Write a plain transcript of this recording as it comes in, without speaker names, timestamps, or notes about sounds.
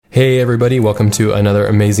Hey everybody, welcome to another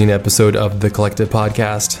amazing episode of The Collective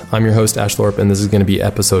Podcast. I'm your host Ash Thorpe and this is going to be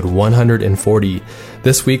episode 140.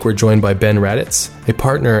 This week we're joined by Ben Radatz, a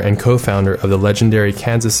partner and co-founder of the legendary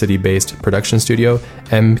Kansas City-based production studio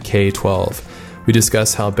MK12. We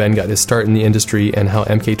discuss how Ben got his start in the industry and how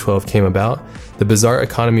MK12 came about, the bizarre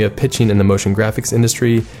economy of pitching in the motion graphics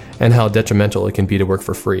industry, and how detrimental it can be to work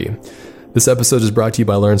for free. This episode is brought to you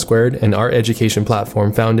by Learn Squared, an art education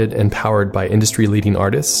platform founded and powered by industry-leading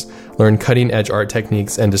artists. Learn cutting-edge art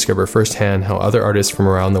techniques and discover firsthand how other artists from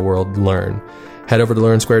around the world learn. Head over to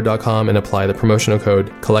learnsquared.com and apply the promotional code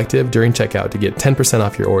COLLECTIVE during checkout to get 10%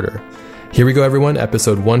 off your order. Here we go, everyone.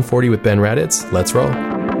 Episode 140 with Ben Radatz. Let's roll.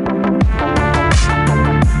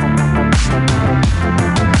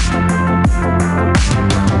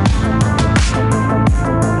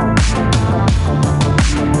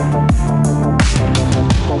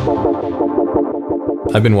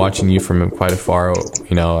 I've been watching you from quite afar.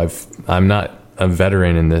 You know, I'm not a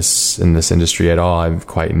veteran in this industry at all. I'm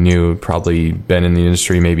quite new. Probably been in the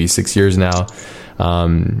industry maybe 6 years now.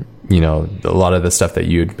 You know, a lot of the stuff that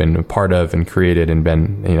you'd been a part of and created and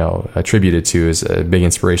been, you know, attributed to is a big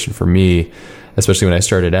inspiration for me, especially when I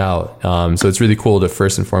started out. So it's really cool to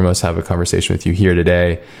first and foremost have a conversation with you here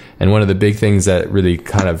today. And one of the big things that really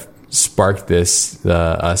kind of sparked this,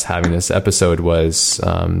 us having this episode was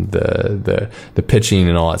the pitching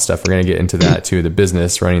and all that stuff. We're going to get into that too, the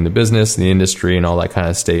business, running the business, the industry, and all that kind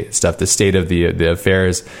of stuff. The state of the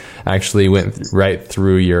affairs actually went right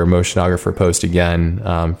through your motionographer post again.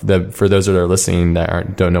 For those that are listening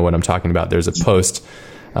that don't know what I'm talking about, there's a post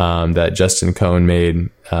that Justin Cohn made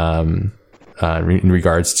in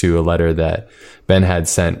regards to a letter that Ben had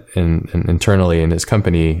sent internally in his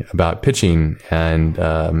company about pitching and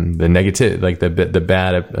the negative, like the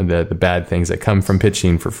bad things that come from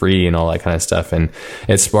pitching for free and all that kind of stuff. And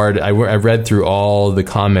it sparked. I read through all the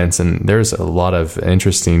comments, and there's a lot of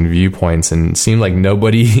interesting viewpoints, and it seemed like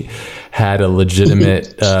nobody had a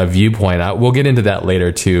legitimate viewpoint. We'll get into that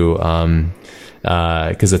later too.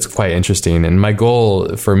 Because it's quite interesting. And my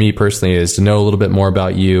goal for me personally is to know a little bit more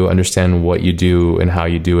about you, understand what you do and how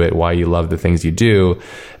you do it, why you love the things you do.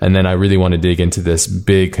 And then I really want to dig into this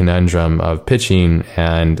big conundrum of pitching.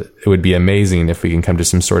 And it would be amazing if we can come to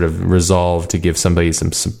some sort of resolve to give somebody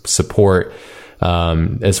some support.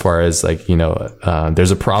 As far as like, you know, there's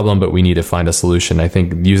a problem, but we need to find a solution. I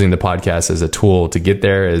think using the podcast as a tool to get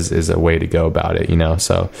there is a way to go about it, you know?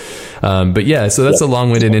 So, but yeah, so that's a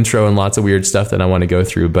long-winded intro and lots of weird stuff that I want to go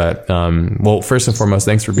through. But, well, first and foremost,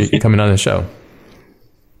 thanks for coming on the show.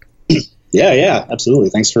 Yeah, absolutely.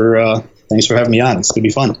 Thanks for having me on. It's going to be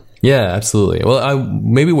fun. Yeah, absolutely. Well,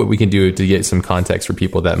 maybe what we can do to get some context for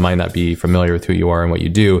people that might not be familiar with who you are and what you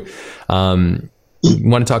do,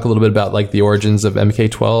 want to talk a little bit about like the origins of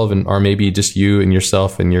MK12 or maybe just you and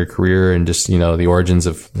yourself and your career and just, you know, the origins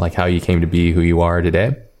of like how you came to be who you are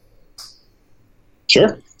today?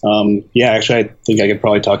 Sure. Yeah, actually, I think I could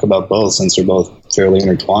probably talk about both since they're both fairly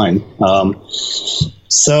intertwined.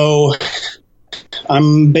 So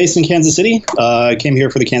I'm based in Kansas City. I came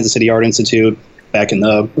here for the Kansas City Art Institute back in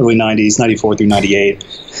the early 90s, 94 through 98.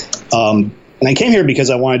 And I came here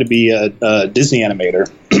because I wanted to be a Disney animator,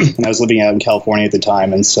 and I was living out in California at the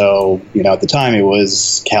time. And so, you know, at the time it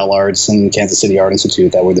was Cal Arts and Kansas City Art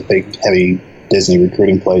Institute that were the big, heavy Disney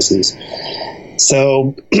recruiting places.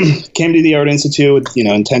 So came to the Art Institute with, you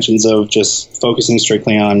know, intentions of just focusing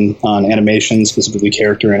strictly on animation, specifically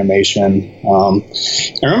character animation.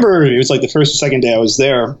 I remember it was like the first or second day I was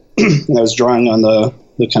there, and I was drawing on the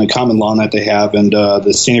kind of common lawn that they have, and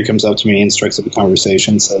the senior comes up to me and strikes up a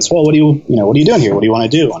conversation, says, well, what are you doing here? What do you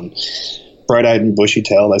want to do? And bright-eyed and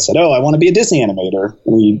bushy-tailed, I said, I want to be a Disney animator.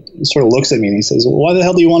 And he sort of looks at me and he says, well, why the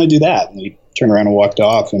hell do you want to do that? And he turned around and walked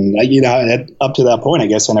off. And up to that point, I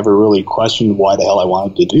guess I never really questioned why the hell I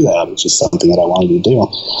wanted to do that. It was just something that I wanted to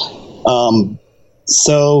do.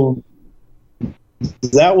 So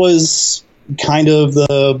that was kind of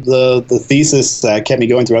the thesis that kept me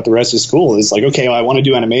going throughout the rest of school is like, okay, well, I want to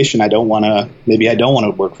do animation. I don't want to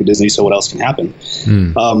work for Disney. So what else can happen?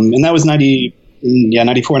 And that was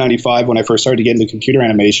 94, 95 when I first started to get into computer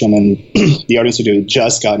animation, and the Art Institute had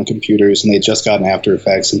just gotten computers and they'd just gotten After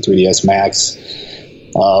Effects and 3ds Max.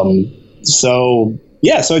 So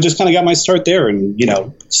I just kind of got my start there and, you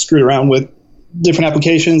know, screwed around with different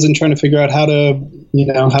applications and trying to figure out how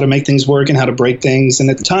to make things work and how to break things. And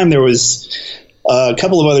at the time there was a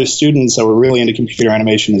couple of other students that were really into computer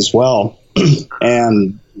animation as well.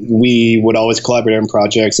 And we would always collaborate on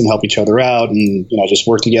projects and help each other out and, you know, just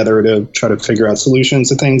work together to try to figure out solutions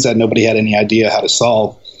to things that nobody had any idea how to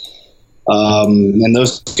solve. And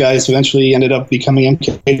those guys eventually ended up becoming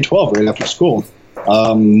MK12 right after school.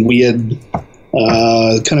 We had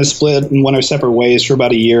kind of split and went our separate ways for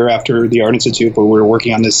about a year after the Art Institute, where we were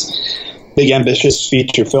working on this big, ambitious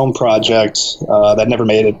feature film project that never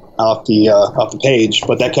made it off the page,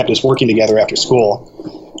 but that kept us working together after school.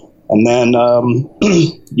 And then,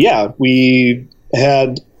 we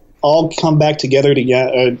had all come back together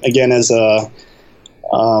again as a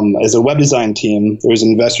web design team. There was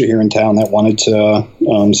an investor here in town that wanted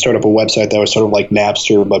to start up a website that was sort of like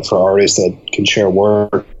Napster, but for artists that can share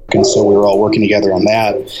work. And so we were all working together on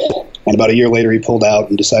that. And about a year later, he pulled out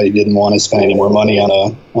and decided he didn't want to spend any more money on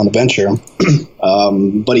a venture.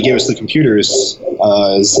 But he gave us the computers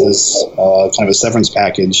as kind of a severance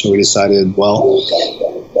package. So we decided, well,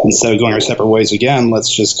 instead of going our separate ways again,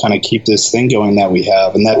 let's just kind of keep this thing going that we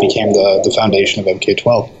have. And that became the foundation of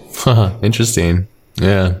MK12. Interesting.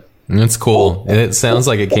 Yeah, that's cool. And it sounds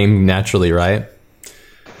like it came naturally, right?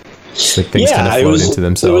 Like things kind of flowed into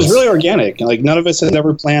themselves. It was really organic. Like none of us had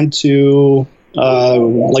ever planned to, we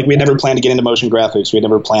had never planned to get into motion graphics. We had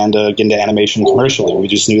never planned to get into animation commercially. We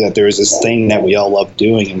just knew that there was this thing that we all loved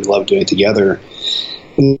doing, and we loved doing it together.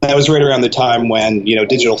 And that was right around the time when,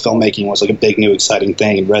 digital filmmaking was like a big, new, exciting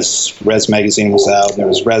thing. And Res magazine was out, and there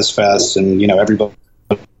was Res Fest, and, everybody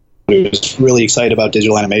was really excited about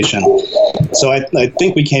digital animation. So I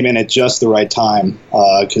think we came in at just the right time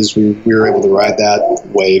because we were able to ride that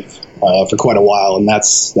wave for quite a while, and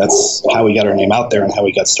that's how we got our name out there and how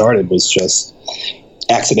we got started, was just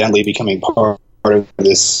accidentally becoming part of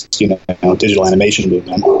this digital animation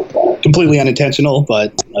movement. Completely unintentional,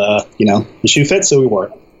 but the shoe fits, so we wore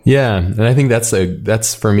it. Yeah, and I think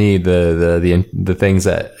that's for me the things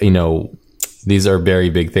that these are very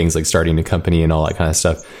big things, like starting a company and all that kind of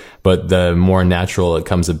stuff. But the more natural it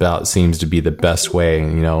comes about seems to be the best way.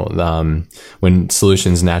 When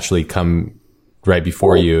solutions naturally come right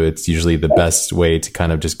before you, it's usually the best way to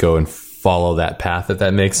kind of just go and follow that path, if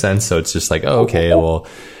that makes sense. So it's just like, oh, okay, well,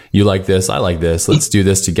 you like this, I like this, let's do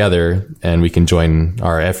this together, and we can join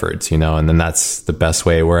our efforts, and then that's the best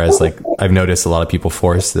way. Whereas, like, I've noticed a lot of people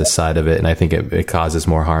force this side of it, and I think it causes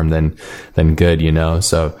more harm than good,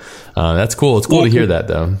 So that's cool. It's cool to hear that,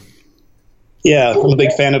 though. Yeah, I'm a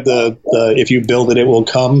big fan of the if you build it, it will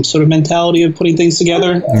come sort of mentality of putting things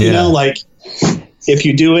together. Yeah. Like if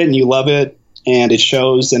you do it and you love it and it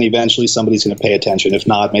shows, then eventually somebody's going to pay attention. If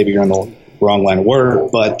not, maybe you're in the wrong line of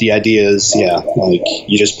work. But the idea is, like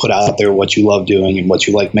you just put out there what you love doing and what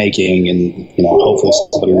you like making, and hopefully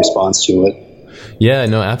somebody responds to it. Yeah,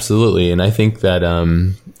 no, absolutely. And I think that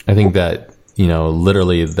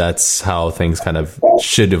literally that's how things kind of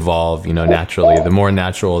should evolve, naturally. The more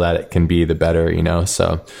natural that it can be, the better,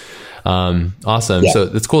 so awesome. Yeah. So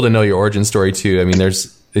it's cool to know your origin story too. I mean,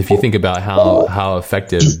 if you think about how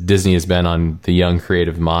effective Disney has been on the young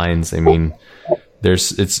creative minds, I mean,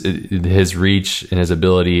 his reach and his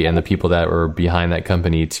ability and the people that were behind that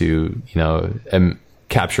company to,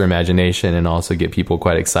 capture imagination and also get people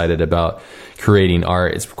quite excited about creating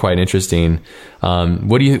art. It's quite interesting.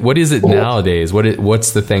 What is it nowadays?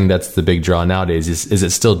 What's the thing that's the big draw nowadays? Is it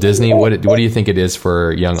still Disney? What do you think it is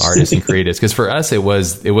for young artists and creatives? Because for us, it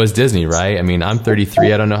was Disney, right? I mean, I'm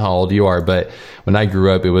 33. I don't know how old you are, but when I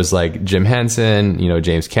grew up, it was like Jim Henson,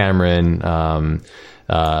 James Cameron,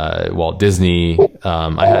 Walt Disney.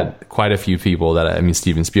 I had quite a few people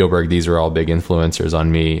Steven Spielberg. These are all big influencers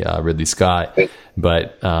on me. Ridley Scott.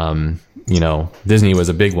 But, Disney was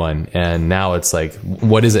a big one. And now it's like,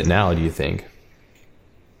 what is it now, do you think?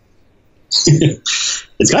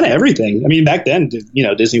 It's kind of everything. I mean, back then,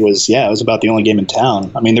 Disney was, it was about the only game in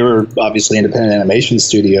town. I mean, there were obviously independent animation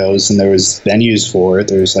studios and there was venues for it.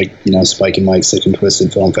 There was Spike and Mike's Sick and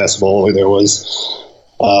Twisted Film Festival, or there was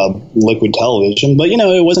Liquid Television. But,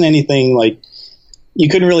 it wasn't anything like, you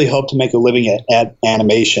couldn't really hope to make a living at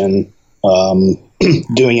animation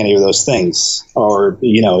doing any of those things. Or,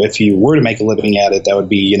 if you were to make a living at it, that would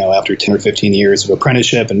be, after 10 or 15 years of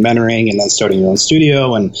apprenticeship and mentoring and then starting your own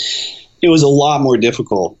studio. And it was a lot more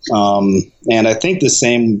difficult. And I think the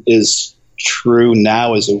same is true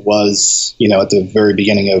now as it was, at the very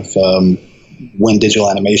beginning of when digital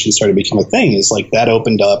animation started to become a thing, is like that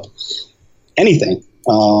opened up anything.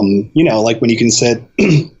 Like when you can sit,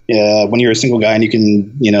 when you're a single guy and you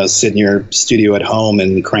can, sit in your studio at home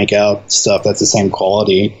and crank out stuff that's the same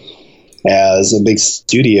quality as a big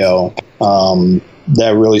studio,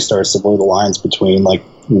 that really starts to blur the lines between like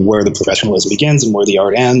where the professionalism begins and where the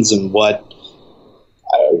art ends, and what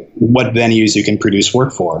venues you can produce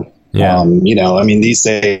work for. Yeah. These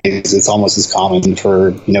days it's almost as common for,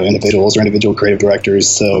 individuals or individual creative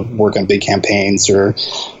directors to work on big campaigns or,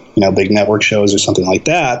 big network shows or something like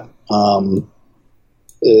that.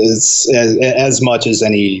 as much as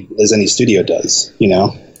any studio does,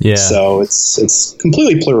 Yeah. So it's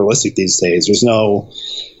completely pluralistic these days.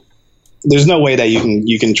 There's no way that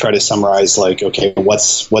you can try to summarize like, okay,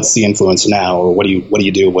 what's the influence now, or what do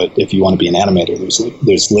you do if you want to be an animator?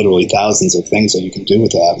 There's literally thousands of things that you can do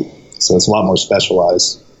with that. So it's a lot more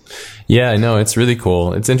specialized. Yeah, no, it's really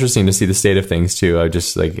cool. It's interesting to see the state of things too. I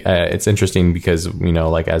just like, it's interesting because,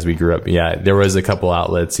 like as we grew up, there was a couple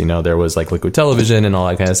outlets, there was like Liquid Television and all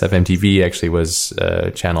that kind of stuff. MTV actually was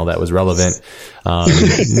a channel that was relevant.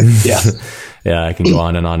 Yeah. Yeah, I can go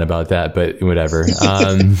on and on about that, but whatever.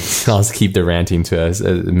 I'll keep the ranting to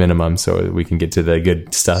a minimum so we can get to the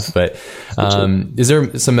good stuff. But is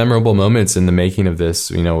there some memorable moments in the making of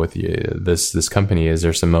this, with this company? Is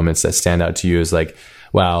there some moments that stand out to you as like,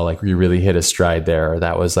 wow, like you really hit a stride there, or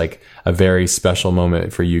that was like a very special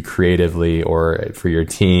moment for you creatively or for your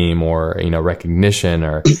team, or, recognition?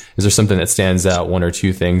 Or is there something that stands out, one or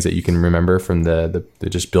two things that you can remember from the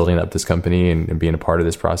just building up this company and being a part of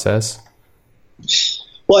this process?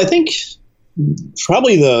 Well, I think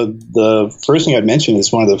probably the first thing I'd mention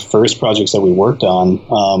is one of the first projects that we worked on.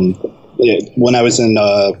 When I was at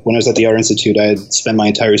the Art Institute, I had spent my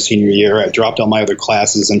entire senior year. I dropped all my other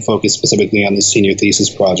classes and focused specifically on the senior thesis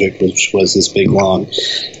project, which was this big, long,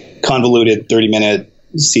 convoluted 30-minute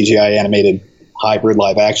CGI animated hybrid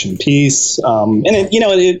live action piece. And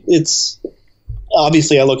it's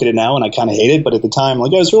obviously, I look at it now and I kind of hate it, but at the time,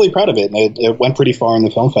 like, I was really proud of it. And it went pretty far in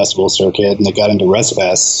the film festival circuit, and it got into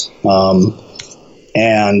ResFest.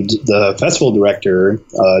 And the festival director,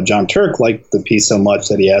 John Turk, liked the piece so much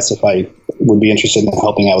that he asked if I would be interested in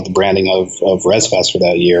helping out with the branding of ResFest for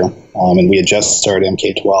that year. And we had just started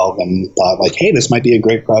MK12 and thought, like, hey, this might be a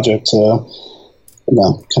great project to,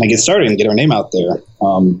 kind of get started and get our name out there.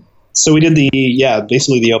 So we did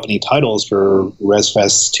basically the opening titles for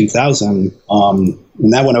ResFest 2000,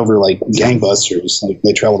 and that went over like gangbusters. Like,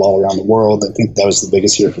 they traveled all around the world. I think that was the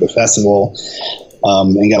biggest year for the festival,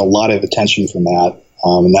 and got a lot of attention from that.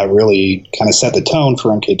 And that really kind of set the tone for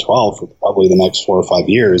MK12 for probably the next 4 or 5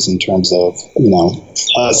 years in terms of,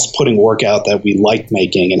 us putting work out that we liked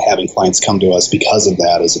making and having clients come to us because of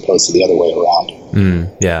that, as opposed to the other way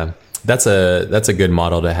around. Yeah. That's a good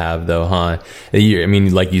model to have, though, huh? I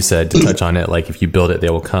mean, like you said, to touch on it, like if you build it, they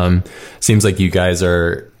will come. Seems like you guys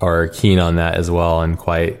are keen on that as well, and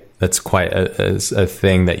that's quite a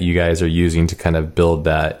thing that you guys are using to kind of build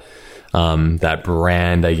that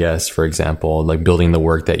brand, I guess. For example, like building the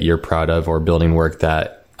work that you're proud of, or building work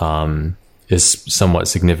that is somewhat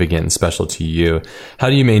significant and special to you. How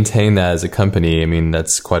do you maintain that as a company? I mean,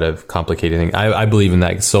 that's quite a complicated thing. I believe in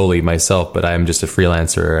that solely myself, but I'm just a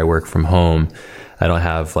freelancer. I work from home. I don't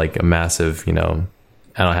have like a massive, I don't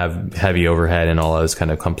have heavy overhead and all those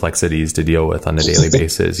kind of complexities to deal with on a daily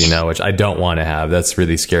basis, which I don't want to have. That's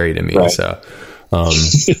really scary to me. Right. So,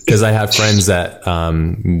 because I have friends that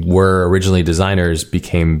were originally designers,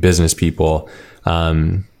 became business people.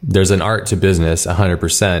 There's an art to business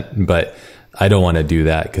 100%, but I don't want to do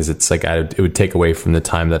that, because it's like it would take away from the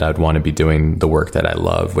time that I'd want to be doing the work that I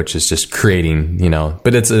love, which is just creating,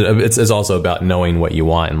 but it's also about knowing what you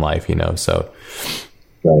want in life, so.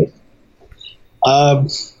 Right.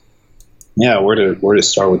 Where to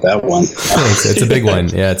start with that one? It's a big one.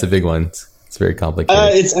 Yeah, it's a big one. It's very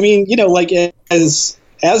complicated. Like as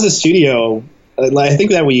a studio, I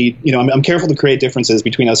think that I'm careful to create differences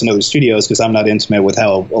between us and other studios, because I'm not intimate with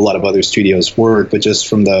how a lot of other studios work. But just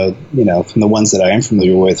from the ones that I am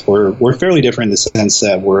familiar with, we're fairly different in the sense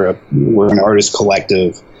that we're an artist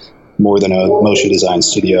collective more than a motion design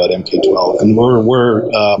studio at MK12, and we're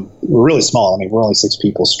really small. I mean, we're only 6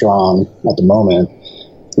 people strong at the moment.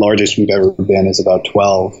 Largest we've ever been is about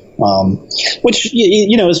 12, which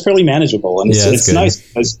is fairly manageable, and it's nice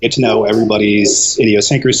to get to know everybody's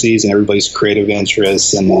idiosyncrasies and everybody's creative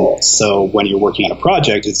interests. And so when you're working on a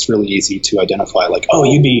project, it's really easy to identify, like, oh,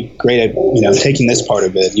 you'd be great at taking this part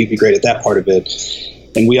of it, you'd be great at that part of it,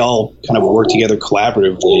 and we all kind of work together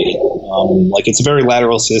collaboratively. Like, it's a very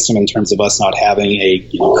lateral system in terms of us not having a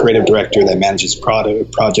creative director that manages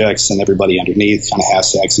projects, and everybody underneath kind of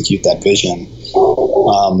has to execute that vision.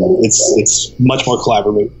 It's much more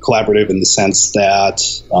collaborative in the sense that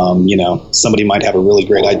somebody might have a really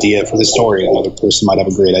great idea for the story, another person might have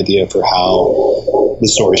a great idea for how the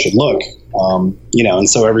story should look. And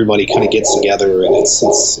so everybody kind of gets together, and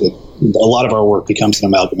a lot of our work becomes an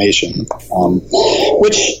amalgamation,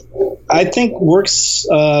 which I think works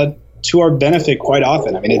to our benefit quite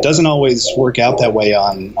often. I mean, it doesn't always work out that way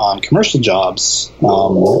on commercial jobs,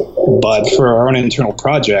 but for our own internal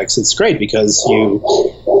projects, it's great, because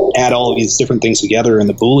add all of these different things together, and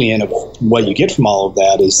the Boolean of what you get from all of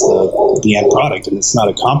that is the end product, and it's not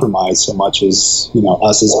a compromise so much as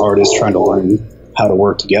us as artists trying to learn how to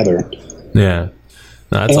work together. Yeah.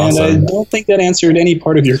 No, that's and awesome. I don't think that answered any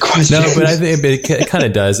part of your question. No, but I think it kind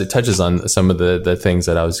of does. It touches on some of the things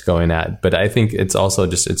that I was going at. But I think it's also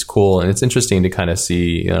it's cool and it's interesting to kind of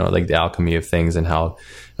see, like the alchemy of things and how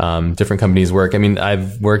different companies work. I mean,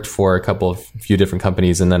 I've worked for a few different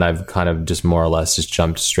companies, and then I've kind of just more or less just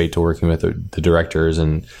jumped straight to working with the directors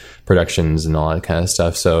and productions and all that kind of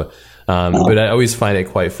stuff. So. But I always find it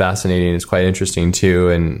quite fascinating. It's quite interesting too.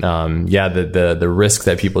 And, the risk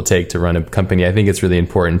that people take to run a company, I think it's really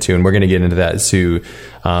important too. And we're going to get into that too,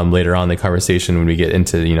 later on in the conversation when we get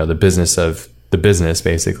into, the business of the business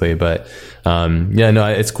basically. But,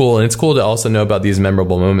 it's cool. And it's cool to also know about these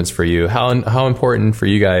memorable moments for you. How important for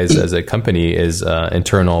you guys as a company is,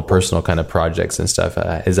 internal personal kind of projects and stuff?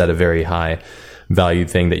 Is that a very high value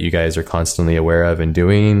thing that you guys are constantly aware of and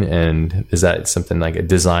doing? And is that something like a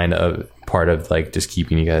design of part of like just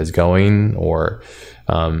keeping you guys going, or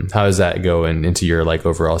how does that go into your like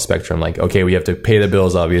overall spectrum? Like, okay, we have to pay the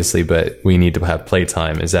bills obviously, but we need to have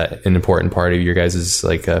playtime. Is that an important part of your guys'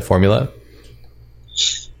 like formula?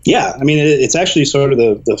 Yeah, I mean, it's actually sort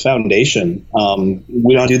of the foundation.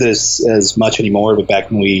 We don't do this as much anymore, but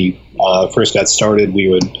back when we first got started, we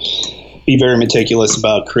would be very meticulous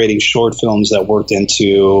about creating short films that worked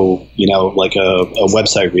into, like a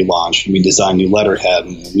website relaunch. We designed new letterhead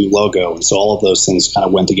and a new logo. And so all of those things kind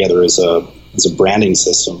of went together as a branding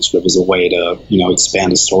system, sort of as a way to,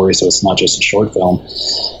 expand a story. So it's not just a short film.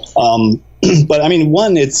 But I mean,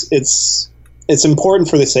 one, it's important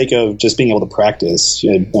for the sake of just being able to practice.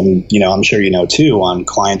 And, I'm sure too, on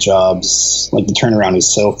client jobs, like the turnaround is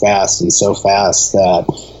so fast that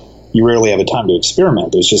you rarely have a time to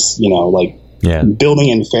experiment. There's just, building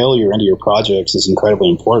in failure into your projects is incredibly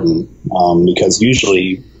important, because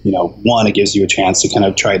usually, one, it gives you a chance to kind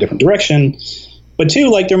of try a different direction, but two,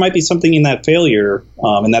 like there might be something in that failure,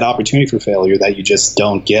 and that opportunity for failure that you just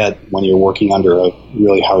don't get when you're working under a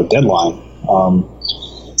really hard deadline.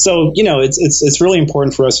 So, it's really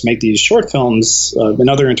important for us to make these short films and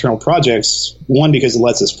other internal projects, one, because it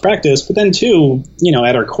lets us practice, but then two,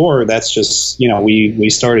 at our core, that's just, we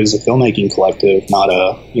started as a filmmaking collective, not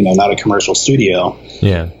a commercial studio.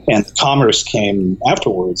 Yeah. And commerce came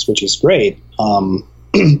afterwards, which is great.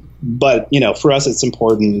 But, for us, it's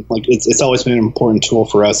important, like it's always been an important tool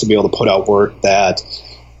for us to be able to put out work that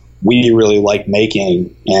we really like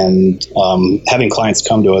making, and having clients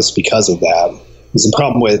come to us because of that. There's a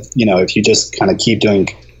problem with, if you just kind of keep doing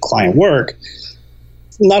client work,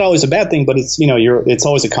 not always a bad thing, but it's, it's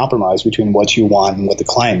always a compromise between what you want and what the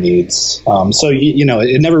client needs. So,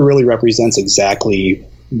 it never really represents exactly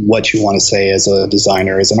what you want to say as a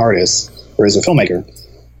designer, as an artist, or as a filmmaker.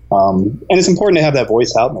 And it's important to have that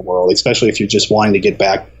voice out in the world, especially if you're just wanting to get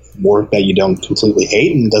back work that you don't completely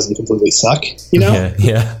hate and doesn't completely suck, Yeah.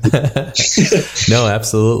 No,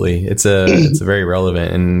 absolutely. It's very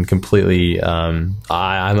relevant and completely, I'm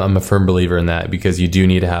a firm believer in that, because you do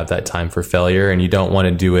need to have that time for failure, and you don't want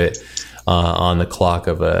to do it on the clock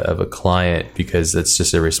of a client, because it's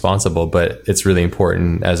just irresponsible. But it's really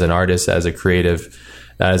important as an artist, as a creative,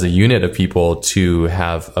 as a unit of people, to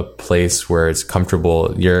have a place where it's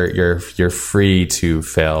comfortable. You're free to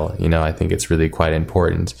fail. I think it's really quite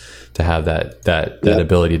important to have that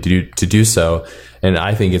ability to do so. And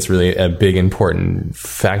I think it's really a big important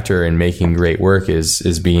factor in making great work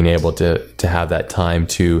is being able to have that time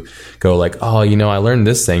to go like, oh, I learned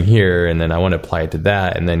this thing here, and then I want to apply it to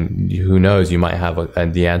that. And then who knows, you might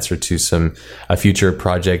have the answer to a future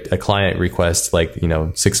project, a client request, like,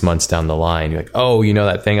 6 months down the line. You're like, oh,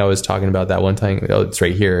 that thing I was talking about that one time, oh, it's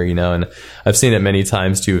right here, and I've seen it many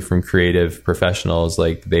times too from creative professionals.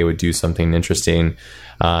 Like they would do something interesting.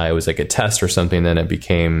 It was like a test or something, then it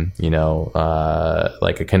became,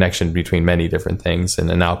 like a connection between many different things,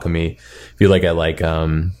 and an alchemy. If you look at like,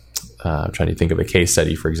 I'm trying to think of a case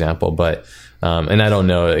study, for example, but, and I don't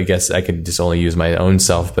know, I guess I could just only use my own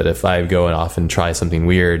self, but if I go off and try something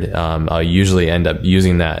weird, I'll usually end up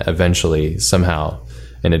using that eventually somehow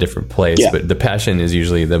in a different place. Yeah. But the passion is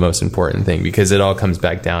usually the most important thing, because it all comes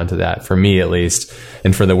back down to that, for me at least,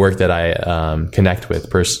 and for the work that I connect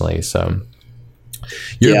with personally. So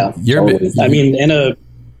totally. I mean,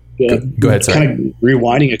 go ahead, sorry. Kind of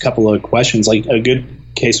rewinding a couple of questions, like a good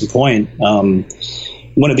case in point.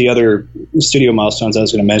 One of the other studio milestones I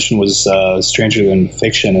was going to mention was Stranger Than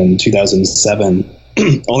Fiction in 2007,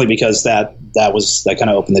 only because that kind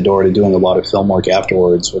of opened the door to doing a lot of film work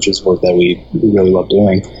afterwards, which is work that we really love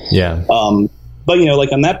doing. Yeah. But, you know,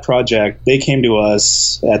 like on that project, they came to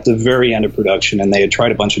us at the very end of production, and they had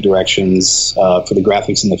tried a bunch of directions for the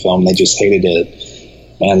graphics in the film. They just hated it.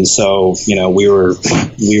 And so, you know, we were,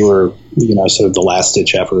 you know, sort of the last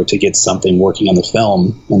ditch effort to get something working on the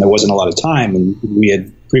film. And there wasn't a lot of time. And we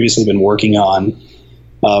had previously been working on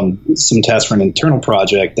some tests for an internal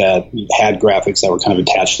project that had graphics that were kind of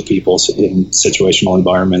attached to people in situational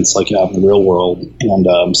environments, like out in the real world.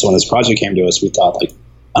 And so when this project came to us, we thought, like,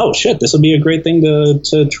 oh shit, this would be a great thing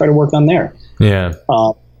to try to work on there. Yeah.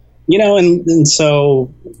 You know, and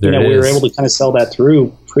so, you know, we were able to kind of sell that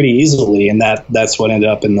through pretty easily, and that's what ended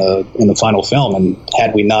up in the final film. And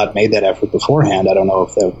had we not made that effort beforehand, I don't know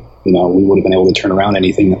if that, you know, we would have been able to turn around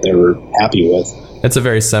anything that they were happy with. It's a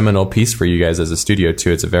very seminal piece for you guys as a studio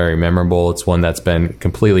too. It's a very memorable. It's one that's been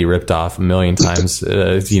completely ripped off a million times,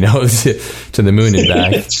 you know, to the moon and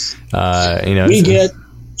back. You know, we get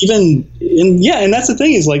even and that's the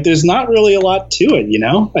thing is, like, there's not really a lot to it, you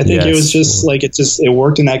know. I think it was just like it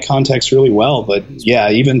worked in that context really well. But yeah,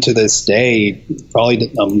 even to this day,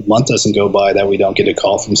 probably a month doesn't go by that we don't get a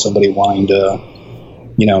call from somebody wanting to,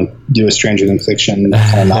 you know, do a Stranger Than Fiction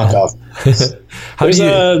kind of knockoff. How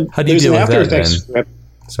do you deal with that then? Script.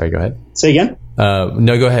 Sorry, go ahead. Say again?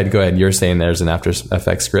 No, go ahead. You're saying there's an After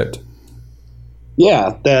Effects script.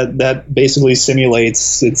 Yeah, that basically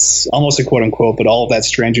simulates, it's almost a quote unquote, but all of that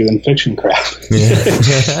Stranger Than Fiction crap.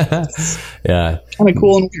 Yeah. Yeah. Kind of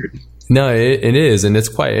cool and weird. No, it is, and it's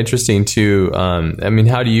quite interesting too. I mean,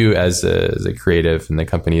 how do you, as a creative in the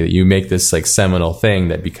company, that you make this like seminal thing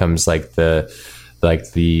that becomes like the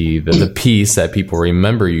piece that people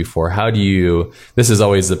remember you for? How do you? This is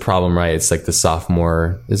always the problem, right? It's like the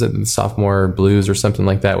sophomore blues or something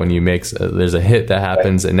like that. When you make there's a hit that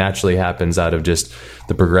happens, it naturally happens out of just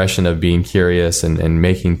the progression of being curious and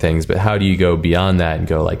making things. But how do you go beyond that and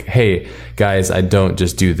go like, hey guys, I don't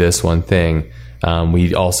just do this one thing.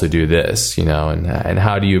 We also do this, you know, and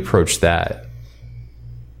how do you approach that?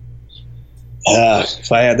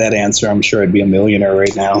 If I had that answer, I'm sure I'd be a millionaire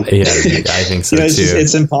right now. Yeah, I think so you know, too.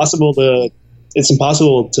 It's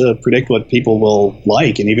impossible to predict what people will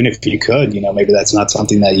like, and even if you could, you know, maybe that's not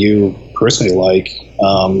something that you personally like.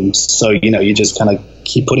 So, you know, you just kind of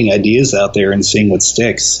keep putting ideas out there and seeing what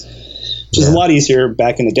sticks. Which is a lot easier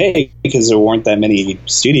back in the day because there weren't that many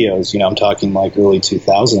studios. You know, I'm talking like early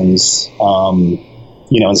 2000s.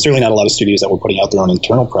 You know, and certainly not a lot of studios that were putting out their own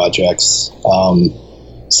internal projects.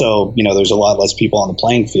 So, you know, there's a lot less people on the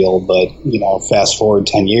playing field, but, you know, fast forward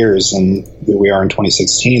 10 years and here we are in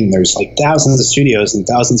 2016, and there's like thousands of studios and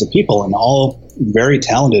thousands of people and all very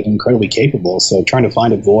talented, incredibly capable. So trying to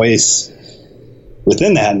find a voice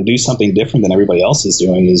within that and do something different than everybody else is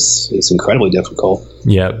doing is incredibly difficult.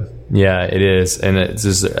 Yep. Yeah, it is. And it's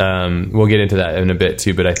just, we'll get into that in a bit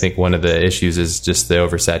too, but I think one of the issues is just the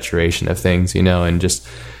oversaturation of things, you know, and just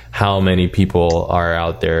how many people are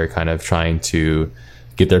out there kind of trying to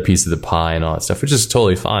get their piece of the pie and all that stuff, which is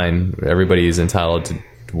totally fine. Everybody is entitled to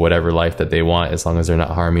whatever life that they want as long as they're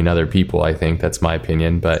not harming other people. I think that's my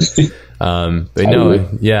opinion, but no,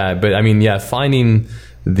 yeah, but I mean, yeah, finding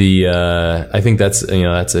I think that's, you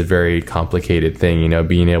know, that's a very complicated thing, you know,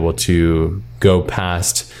 being able to go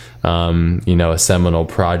past, you know, a seminal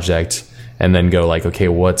project and then go like, okay,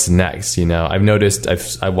 what's next? You know, I've noticed,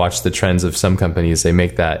 I've watched the trends of some companies. They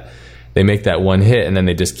make that one hit and then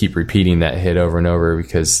they just keep repeating that hit over and over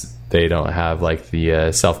because they don't have like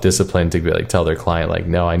the self-discipline to be like tell their client like,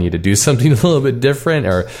 no, I need to do something a little bit different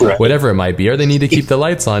or whatever it might be, or they need to keep the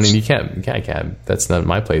lights on and you can't, that's not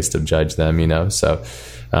my place to judge them, you know? So,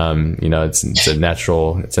 you know, it's a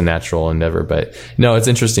natural endeavor, but no, it's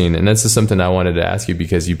interesting. And that's just something I wanted to ask you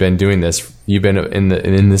because you've been doing this, you've been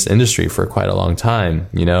in this industry for quite a long time,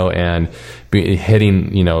 you know, and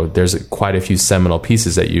hitting, you know, there's quite a few seminal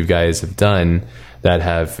pieces that you guys have done that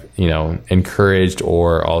have, you know, encouraged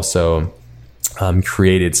or also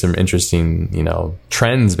created some interesting, you know,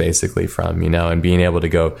 trends basically from, you know, and being able to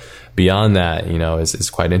go beyond that, you know, is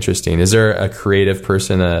quite interesting. Is there a creative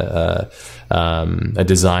person, a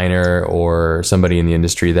designer or somebody in the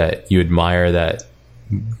industry that you admire that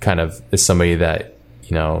kind of is somebody that,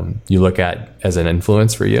 you know, you look at as an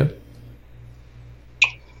influence for you?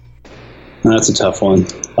 That's a tough one.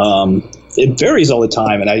 It varies all the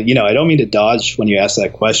time, and I don't mean to dodge when you ask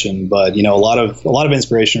that question, but you know, a lot of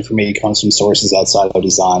inspiration for me comes from sources outside of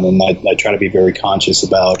design, and I try to be very conscious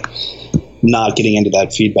about not getting into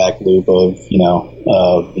that feedback loop of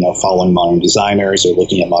following modern designers or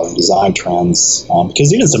looking at modern design trends,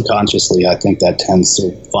 because even subconsciously, I think that tends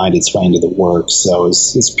to find its way into the work. So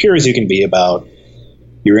as pure as you can be about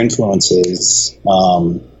your influences,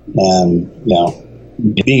 and you know,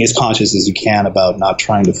 being as conscious as you can about not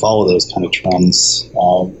trying to follow those kind of trends.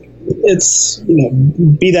 It's,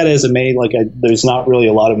 be that as it may, there's not really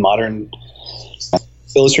a lot of modern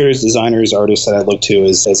illustrators, designers, artists that I look to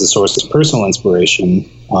as a source of personal inspiration.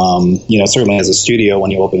 Certainly as a studio,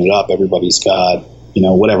 when you open it up, everybody's got,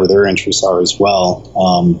 whatever their interests are as well.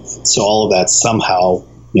 So all of that somehow,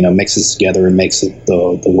 mixes together and makes it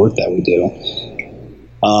the work that we do.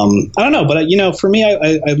 I don't know, but for me,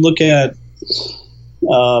 I look at,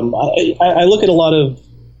 I look at a lot of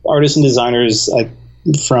artists and designers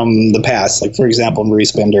from the past. Like, for example,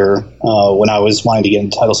 Maurice Binder, when I was wanting to get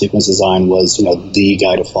into title sequence design, was, the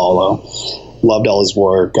guy to follow. Loved all his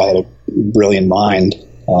work. I had a brilliant mind.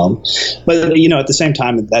 But at the same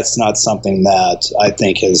time, that's not something that I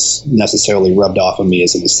think has necessarily rubbed off on me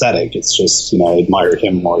as an aesthetic. It's just, I admired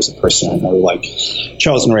him more as a person. Or like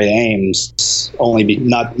Charles and Ray Ames,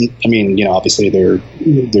 obviously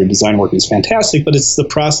their design work is fantastic, but it's the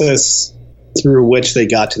process through which they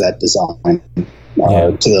got to that design,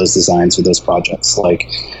 to those designs or those projects. Like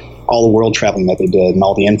all the world traveling that they did and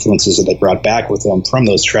all the influences that they brought back with them from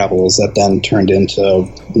those travels that then turned into,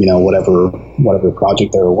 whatever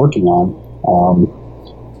project they were working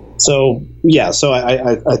on. So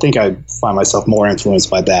I think I find myself more influenced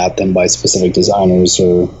by that than by specific designers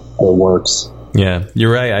or works. Yeah,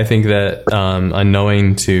 you're right. I think that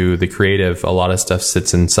unknowing to the creative, a lot of stuff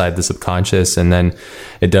sits inside the subconscious, and then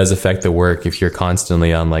it does affect the work. If you're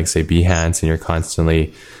constantly on, like, say, Behance, and you're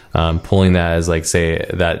constantly pulling that as, like, say,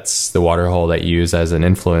 that's the water hole that you use as an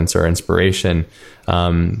influence or inspiration,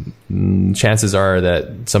 chances are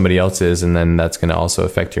that somebody else is, and then that's going to also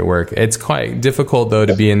affect your work. It's quite difficult, though,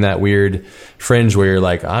 to be in that weird fringe where you're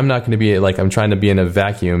like, I'm not going to be, like, I'm trying to be in a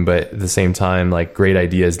vacuum, but at the same time, like, great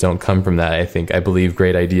ideas don't come from that. I believe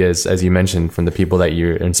great ideas, as you mentioned, from the people that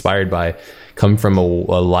you're inspired by, come from a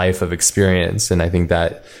life of experience. And I think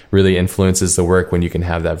that really influences the work when you can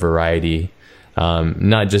have that variety.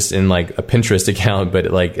 Not just in, like, a Pinterest account, but,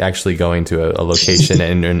 like, actually going to a location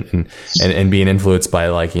and being influenced by,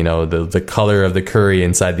 like, the color of the curry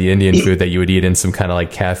inside the Indian food that you would eat in some kind of, like,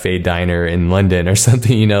 cafe diner in London or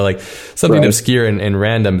something, like something right. Obscure and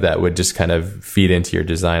random that would just kind of feed into your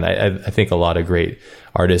design. I think a lot of great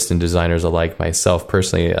artists and designers alike, myself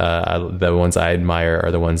personally, the ones I admire are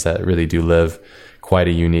the ones that really do live quite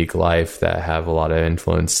a unique life, that have a lot of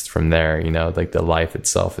influence from there. Like the life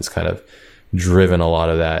itself is kind of driven a lot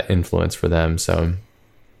of that influence for them. So,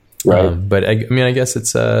 right. But I guess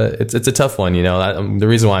it's a tough one. The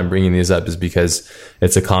reason why I'm bringing these up is because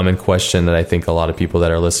it's a common question that I think a lot of people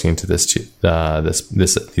that are listening to these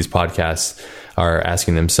podcasts are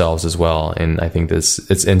asking themselves as well. And I think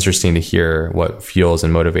it's interesting to hear what fuels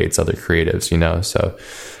and motivates other creatives, so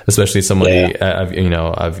especially somebody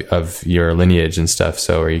of your lineage and stuff.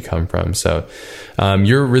 So where you come from. So,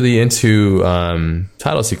 you're really into,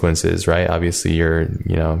 title sequences, right? Obviously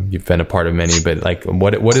you've been a part of many, but like,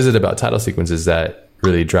 what is it about title sequences that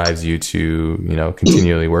really drives you to,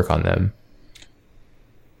 continually work on them?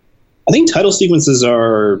 I think title sequences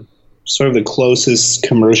are sort of the closest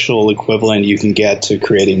commercial equivalent you can get to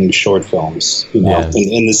creating short films, in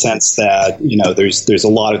the sense that, there's a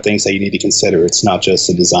lot of things that you need to consider. It's not just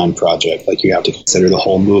a design project. Like, you have to consider the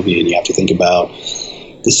whole movie, and you have to think about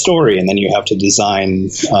the story, and then you have to design,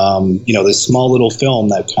 this small little film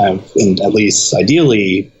that kind of, and at least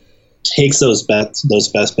ideally, takes those best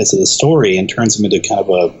bits of the story and turns them into kind of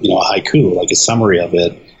a haiku, like a summary of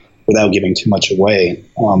it, without giving too much away.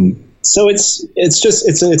 So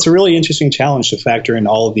it's a really interesting challenge to factor in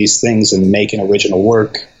all of these things and make an original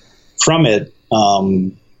work from it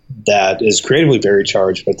that is creatively very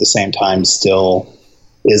charged, but at the same time still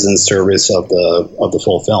is in service of the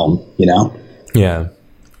full film. Yeah.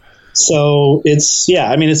 So it's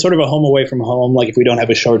sort of a home away from home. Like, if we don't have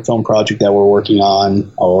a short film project that we're working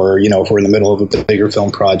on, or, if we're in the middle of a bigger film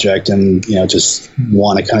project and, just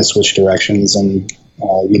want to kind of switch directions and,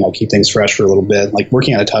 keep things fresh for a little bit, like,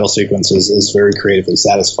 working on a title sequence is very creatively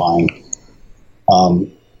satisfying.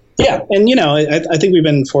 And, I think we've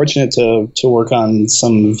been fortunate to work on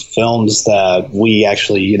some films that we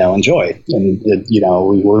actually, enjoy. And,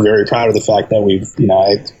 we're very proud of the fact that we've,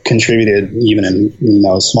 contributed even in,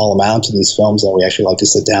 a small amount to these films that we actually like to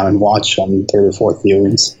sit down and watch on third or fourth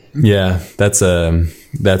viewings. Yeah, that's a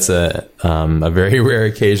very rare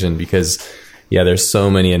occasion, because there's so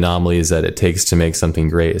many anomalies that it takes to make something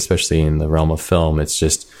great, especially in the realm of film. It's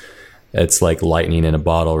just, it's like lightning in a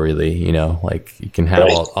bottle, really. You know, like you can have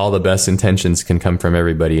all the best intentions can come from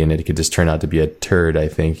everybody, and it could just turn out to be a turd. I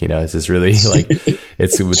think, you know, it's just really like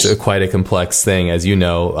it's quite a complex thing, as you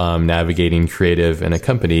know. Navigating creative in a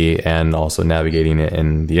company and also navigating it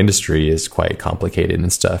in the industry is quite complicated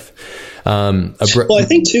and stuff. Well, I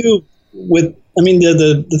think too, the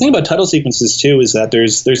thing about title sequences too is that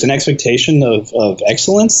there's an expectation of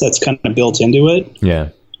excellence that's kind of built into it. Yeah.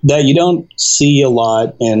 That you don't see a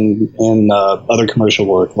lot in other commercial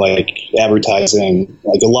work, like advertising.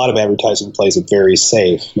 Like a lot of advertising plays it very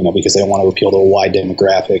safe, you know, because they want to appeal to a wide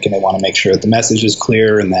demographic and they want to make sure that the message is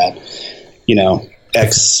clear and that, you know,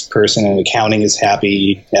 X person in accounting is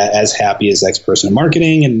as happy as X person in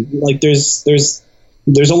marketing, and like there's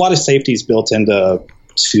a lot of safeties built into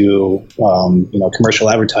commercial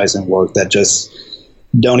advertising work that just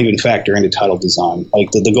don't even factor into title design.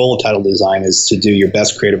 Like the goal of title design is to do your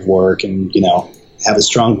best creative work and, you know, have a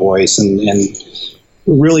strong voice and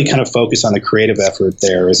really kind of focus on the creative effort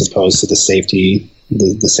there as opposed to the safety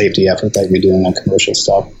effort that you're doing on commercial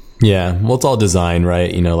stuff. Yeah. Well, it's all design,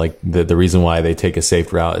 right? You know, like the reason why they take a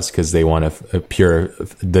safe route is because they want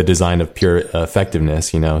the design of pure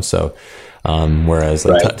effectiveness, you know, so whereas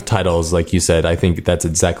like titles, like you said, I think that's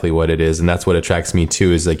exactly what it is. And that's what attracts me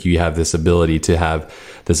too, is like you have this ability to have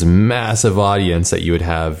this massive audience that you would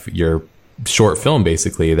have your short film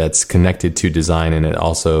basically that's connected to design, and it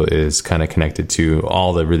also is kind of connected to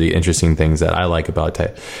all the really interesting things that I like about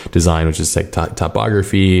design, which is like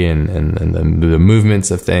topography and the movements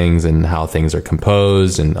of things and how things are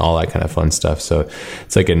composed and all that kind of fun stuff. So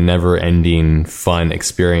it's like a never ending fun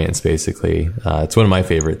experience basically. It's one of my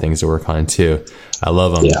favorite things to work on too. I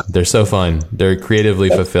love them. Yeah. They're so fun. They're creatively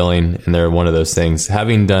fulfilling, and they're one of those things.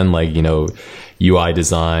 Having done like, you know, UI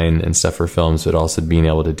design and stuff for films, but also being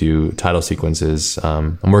able to do title sequences.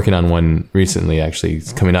 I'm working on one recently, actually.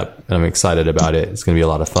 It's coming up, and I'm excited about it. It's going to be a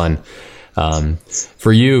lot of fun.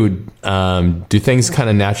 For you, do things kind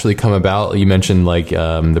of naturally come about? You mentioned like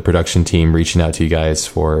the production team reaching out to you guys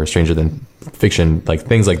for Stranger Than Fiction, like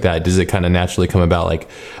things like that. Does it kind of naturally come about like,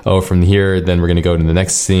 oh, from here, then we're going to go to the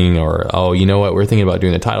next thing? Or, oh, you know what, we're thinking about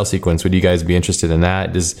doing a title sequence. Would you guys be interested in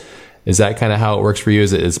that? Is that kind of how it works for you?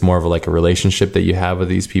 Is it more of like a relationship that you have with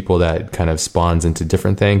these people that kind of spawns into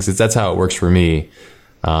different things? That's how it works for me.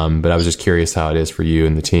 But I was just curious how it is for you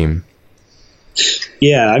and the team.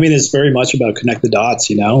 Yeah, I mean, it's very much about connect the dots,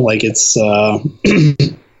 you know, like it's,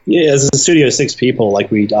 yeah, as a studio of 6 people, like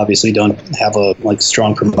we obviously don't have a like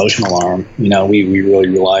strong promotional arm. You know, we really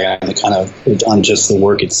rely on on just the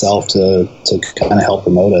work itself to kind of help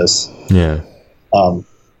promote us. Yeah.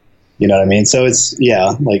 You know what I mean? So it's,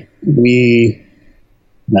 like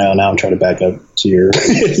now I'm trying to back up to your,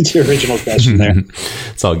 to your original question there.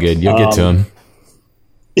 It's all good. You'll get to them.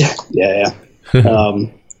 Yeah.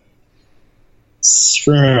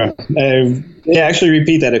 Actually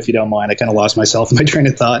repeat that if you don't mind. I kind of lost myself in my train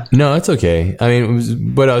of thought. No, it's okay. I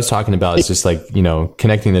mean, what I was talking about is just like, you know,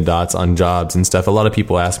 connecting the dots on jobs and stuff. A lot of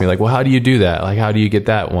people ask me like, well, how do you do that? Like, how do you get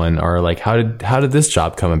that one? Or like, how did this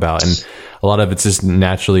job come about? And a lot of it's just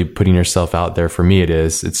naturally putting yourself out there. For me,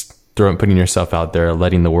 it's putting yourself out there,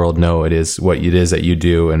 letting the world know it is what it is that you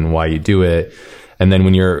do and why you do it. And then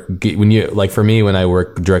when you like, for me, when I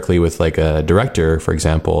work directly with like a director, for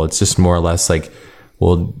example, it's just more or less like,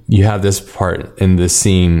 well, you have this part in this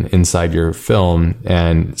scene inside your film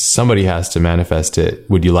and somebody has to manifest it.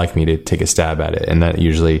 Would you like me to take a stab at it? And that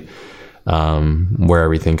usually, where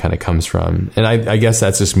everything kind of comes from. And I guess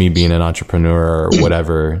that's just me being an entrepreneur or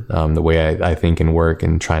whatever, the way I think and work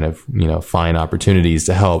and trying to, you know, find opportunities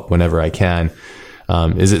to help whenever I can.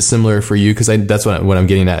 Is it similar for you? Because that's what I'm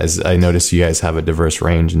getting at is I noticed you guys have a diverse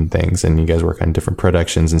range and things, and you guys work on different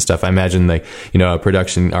productions and stuff. I imagine like, you know, a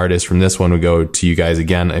production artist from this one would go to you guys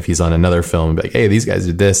again if he's on another film and be like, hey, these guys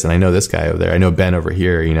did this, and I know this guy over there. I know Ben over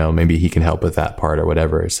here. You know, maybe he can help with that part or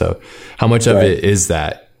whatever. So, how much of it is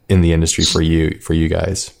that in the industry for you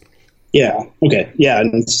guys? Yeah. Okay. Yeah.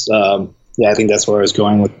 And it's, I think that's where I was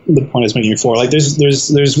going with the point I was making before. Like there's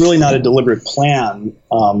really not a deliberate plan,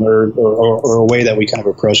 or a way that we kind of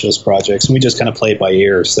approach those projects, and we just kind of play it by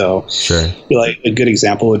ear. So sure. Like a good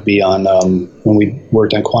example would be on, when we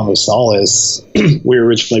worked on Quantum of Solace, we were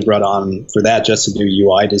originally brought on for that just to do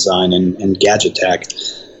UI design and gadget tech.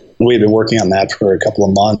 We had been working on that for a couple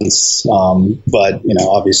of months, but you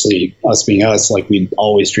know, obviously, us being us, like we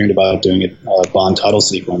always dreamed about doing a Bond title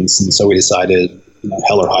sequence, and so we decided, you know,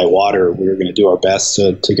 hell or high water, we were going to do our best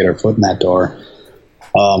to get our foot in that door.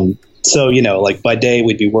 So you know, like by day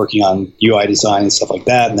we'd be working on UI design and stuff like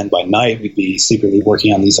that, and then by night we'd be secretly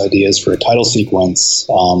working on these ideas for a title sequence.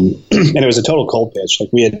 And it was a total cold pitch.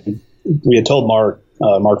 Like we had we had told Mark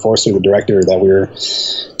Forster, the director, that we were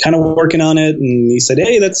kind of working on it, and he said,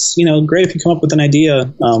 "Hey, that's great if you come up with an idea,"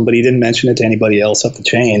 but he didn't mention it to anybody else up the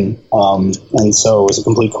chain, and so it was a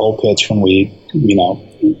complete cold pitch when we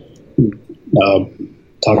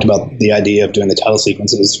talked about the idea of doing the title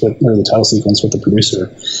sequence with the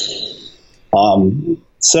producer.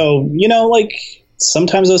 So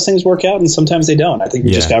sometimes those things work out and sometimes they don't. I think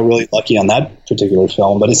we just got really lucky on that particular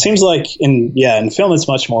film. But it seems like in film it's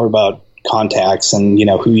much more about contacts and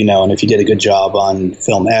who you know, and if you did a good job on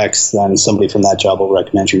film X, then somebody from that job will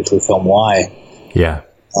recommend you for film Y. Yeah.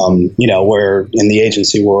 Where in the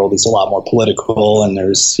agency world it's a lot more political and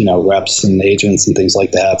there's reps and agents and things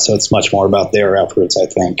like that. So it's much more about their efforts, I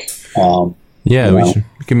think.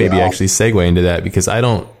 We can maybe actually segue into that, because I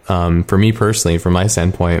don't, for me personally, from my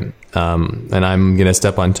standpoint, and I'm going to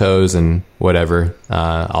step on toes and whatever,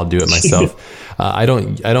 I'll do it myself. I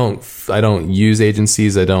don't use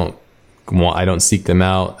agencies. I don't seek them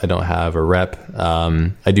out. I don't have a rep.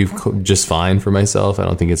 I do just fine for myself. I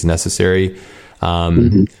don't think it's necessary.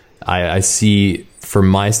 I see, from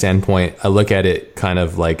my standpoint, I look at it kind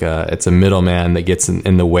of like it's a middleman that gets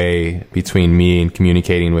in the way between me and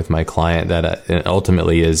communicating with my client, that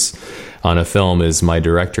ultimately is on a film is my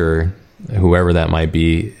director, whoever that might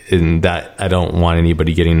be, and that I don't want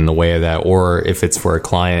anybody getting in the way of that. Or if it's for a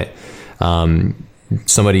client,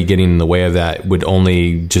 somebody getting in the way of that would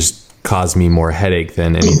only just cause me more headache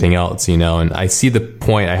than anything else, and I see the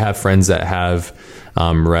point. I have friends that have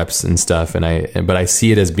reps and stuff, but I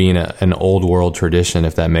see it as being an old world tradition,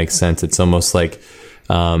 if that makes sense. It's almost like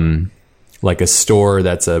a store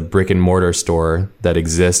that's a brick and mortar store that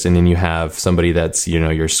exists, and then you have somebody that's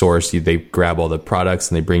your source. They grab all the products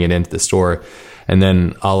and they bring it into the store, and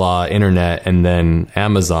then a la internet and then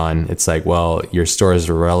Amazon, it's like, well, your store is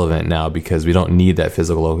irrelevant now because we don't need that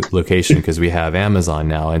physical location because we have Amazon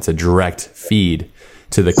now. It's a direct feed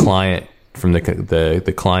to the client, from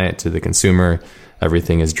the client to the consumer.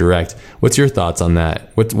 Everything is direct. What's your thoughts on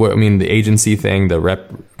that? What I mean, the agency thing, the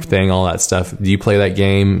rep thing, all that stuff. Do you play that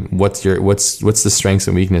game? What's the strengths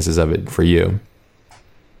and weaknesses of it for you?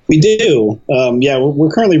 We do.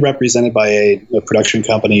 We're currently represented by a production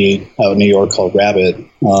company out in New York called Rabbit.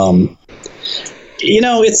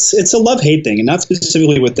 It's a love-hate thing, and not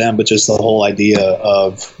specifically with them, but just the whole idea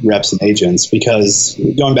of reps and agents. Because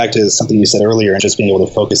going back to something you said earlier, and just being able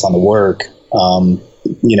to focus on the work.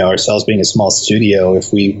 Ourselves being a small studio,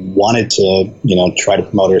 if we wanted to, try to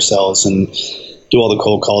promote ourselves and do all the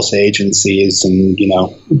cold calls to agencies and,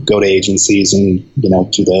 go to agencies and, do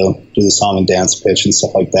the song and dance pitch and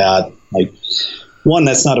stuff like that. Like, one,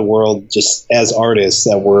 that's not a world just as artists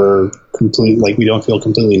that we're we don't feel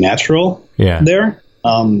completely natural there.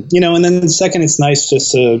 And then second, it's nice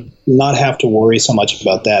just to not have to worry so much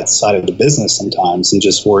about that side of the business sometimes and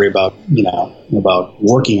just worry about, about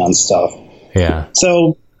working on stuff. Yeah.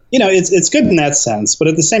 So, it's good in that sense, but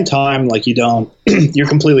at the same time, you're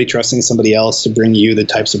completely trusting somebody else to bring you the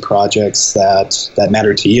types of projects that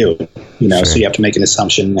matter to you, Sure. So you have to make an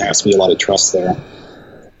assumption. There has to be a lot of trust there.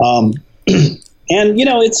 And,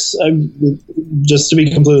 it's just to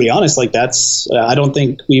be completely honest, I don't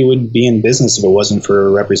think we would be in business if it wasn't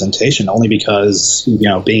for representation, only because,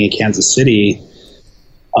 being in Kansas City,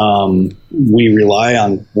 we rely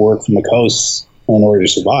on work from the coast in order to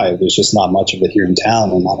survive. There's just not much of it here in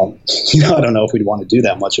town, and I don't know if we'd want to do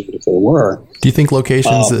that much of it if there were. Do you think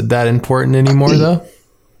location's that important anymore, though?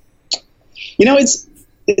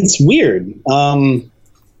 It's weird. Part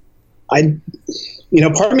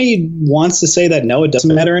of me wants to say that no, it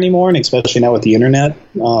doesn't matter anymore, and especially now with the internet,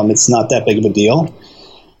 it's not that big of a deal.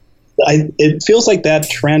 It feels like that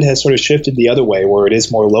trend has sort of shifted the other way, where it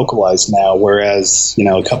is more localized now, whereas,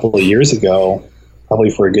 a couple of years ago, probably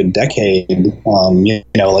for a good decade, we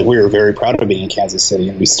were very proud of being in Kansas City,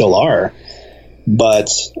 and we still are. But,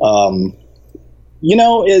 and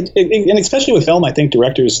especially with film, I think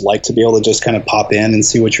directors like to be able to just kind of pop in and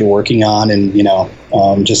see what you're working on and,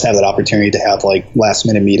 just have that opportunity to have last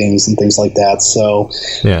minute meetings and things like that. So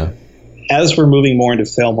as we're moving more into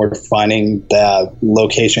film, we're finding that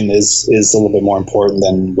location is a little bit more important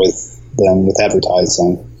than with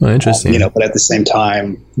advertising. Oh, interesting. But at the same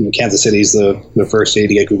time, Kansas City is the first city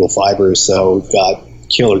to get Google Fiber, so we've got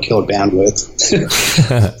killer bandwidth.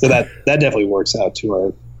 So that definitely works out to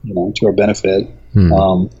our benefit.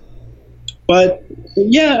 But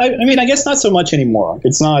I guess not so much anymore.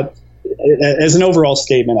 It's not, as an overall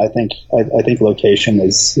statement, I think location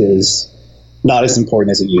is not as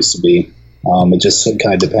important as it used to be. It just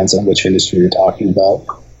kind of depends on which industry you're talking about.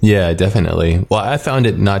 Yeah, definitely. Well, I found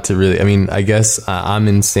it not to really, I mean, I guess I'm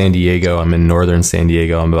in San Diego. I'm in northern San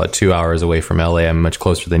Diego. I'm about 2 hours away from LA. I'm much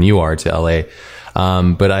closer than you are to LA.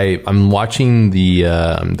 But I'm watching the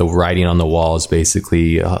writing on the walls,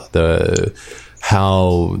 basically,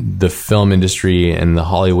 how the film industry and the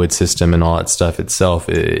Hollywood system and all that stuff itself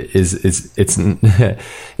it's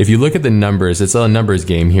if you look at the numbers, it's a numbers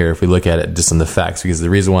game here. If we look at it just on the facts, because the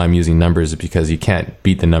reason why I'm using numbers is because you can't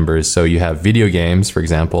beat the numbers. So you have video games, for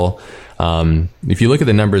example. If you look at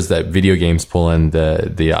the numbers that video games pull in,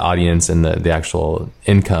 the audience and the actual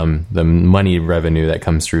income, the money revenue that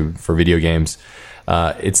comes through for video games,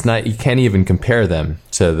 it's not, you can't even compare them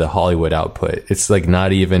to the Hollywood output. It's like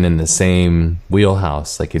not even in the same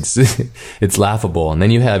wheelhouse. Like it's, it's laughable. And then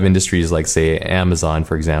you have industries like, say, Amazon,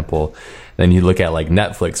 for example. Then you look at like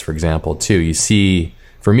Netflix, for example, too. You see,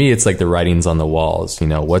 for me, it's like the writings on the walls, you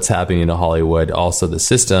know, what's happening to Hollywood, also the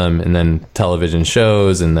system, and then television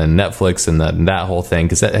shows, and then Netflix, and that whole thing.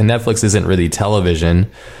 Because Netflix isn't really television.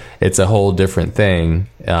 It's a whole different thing,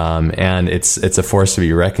 and it's a force to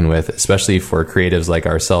be reckoned with, especially for creatives like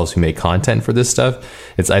ourselves who make content for this stuff.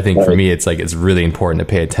 I think for me, it's really important to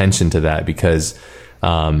pay attention to that, because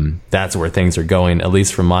that's where things are going. At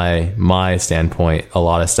least from my standpoint, a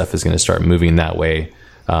lot of stuff is going to start moving that way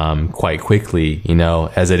quite quickly, you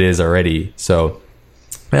know, as it is already. So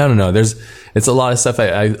I don't know. It's a lot of stuff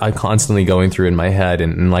I constantly going through in my head.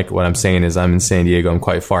 And like what I'm saying is I'm in San Diego. I'm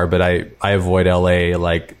quite far, but I avoid LA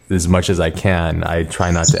like as much as I can. I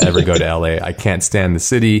try not to ever go to LA. I can't stand the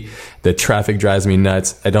city. The traffic drives me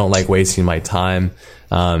nuts. I don't like wasting my time.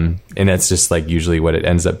 And that's just like usually what it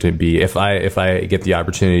ends up to be. If I get the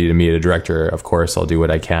opportunity to meet a director, of course, I'll do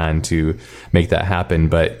what I can to make that happen.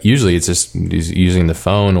 But usually it's just using the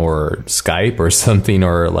phone or Skype or something,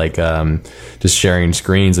 or like, just sharing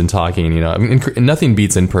screens and talking, you know. I mean, nothing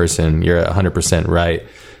beats in person. You're 100% right.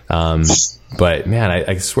 But man,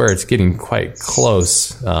 I swear it's getting quite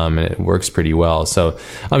close, and it works pretty well. So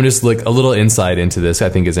I'm just like a little insight into this. I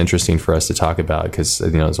think is interesting for us to talk about, because,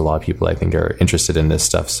 you know, there's a lot of people I think are interested in this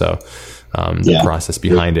stuff. So the process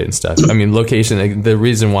behind it and stuff. I mean, location. The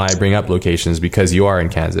reason why I bring up location is because you are in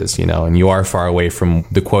Kansas, you know, and you are far away from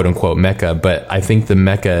the quote unquote Mecca. But I think the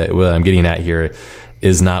Mecca, what I'm getting at here,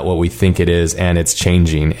 is not what we think it is, and it's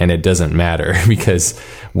changing, and it doesn't matter, because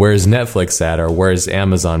where's Netflix at, or where's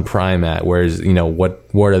Amazon Prime at, where's, you know, what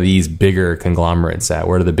are these bigger conglomerates at,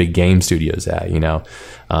 where are the big game studios at, you know?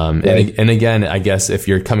 Right. And again, I guess if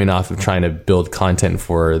you're coming off of trying to build content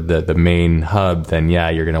for the main hub, then yeah,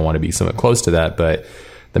 you're going to want to be somewhat close to that. But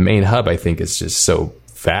the main hub, I think, is just so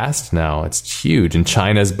fast now. It's huge, and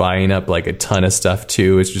China's buying up like a ton of stuff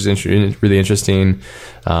too. It's just really interesting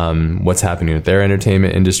what's happening with their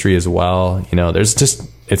entertainment industry as well. You know,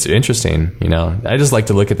 it's interesting. You know, I just like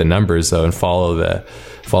to look at the numbers though, and follow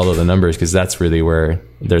the numbers, because that's really where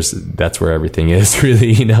that's where everything is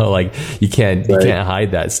really. You know, like you can't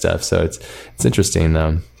hide that stuff. So it's interesting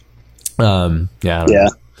though. Yeah.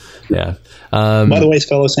 By the way,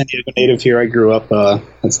 fellow San Diego native here, I grew up.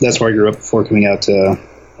 That's where I grew up before coming out to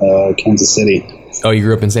Kansas City. Oh, you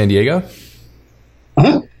grew up in San Diego?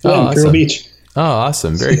 Uh-huh. Yeah, oh, awesome. Vero Beach. Oh,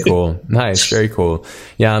 awesome. Very cool. Nice. Very cool.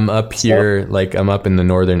 Yeah, I'm up here, like I'm up in the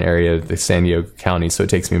northern area of the San Diego County, so it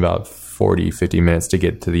takes me about 50 minutes to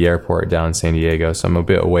get to the airport down in San Diego. So I'm a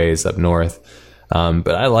bit ways up north.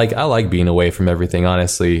 But I like being away from everything,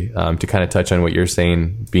 honestly. To kind of touch on what you're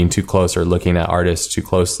saying, being too close or looking at artists too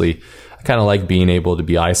closely, I kind of like being able to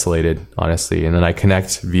be isolated, honestly. And then I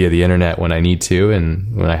connect via the internet when I need to,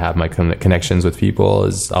 and when I have my connections with people,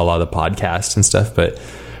 is a lot of the podcasts and stuff. But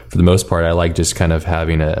for the most part, I like just kind of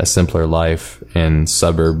having a simpler life in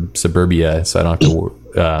suburbia, so I don't have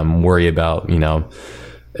to worry about, you know,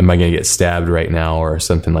 am I going to get stabbed right now or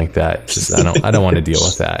something like that? Just I don't want to deal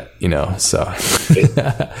with that, you know. So, well,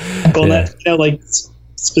 yeah. That, you know, like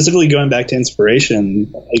specifically going back to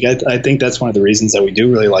inspiration, like I think that's one of the reasons that we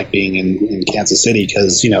do really like being in Kansas City,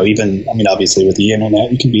 because, you know, even, I mean, obviously with the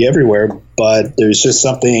internet, you can be everywhere, but there's just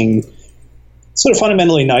something sort of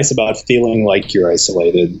fundamentally nice about feeling like you're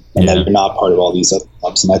isolated and that you're not part of all these other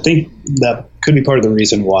clubs. And I think that could be part of the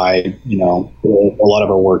reason why, you know, a lot of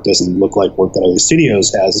our work doesn't look like work that other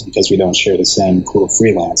studios has, is because we don't share the same pool of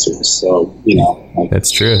freelancers. So, you know, like,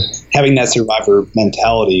 that's true. Having that survivor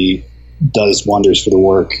mentality does wonders for the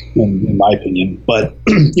work, in my opinion. But,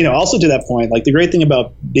 you know, also to that point, like the great thing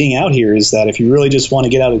about being out here is that if you really just want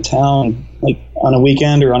to get out of town, like on a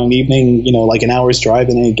weekend or on an evening, you know, like an hour's drive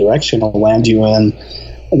in any direction will land you in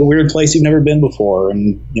like a weird place you've never been before.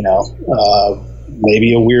 And, you know,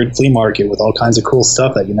 maybe a weird flea market with all kinds of cool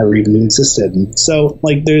stuff that you never even knew existed. And so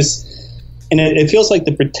like it feels like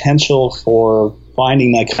the potential for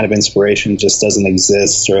finding that kind of inspiration just doesn't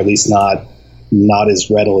exist, or at least not as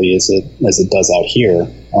readily as it does out here.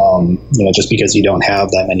 Just because you don't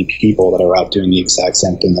have that many people that are out doing the exact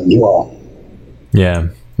same thing that you are. Yeah,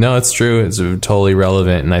 no, it's true. It's totally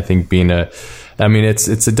relevant. And I think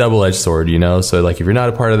it's a double-edged sword, So like if you're not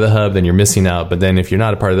a part of the hub, then you're missing out. But then if you're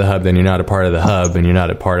not a part of the hub, then you're not a part of the hub, and you're not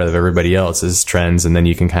a part of everybody else's trends. And then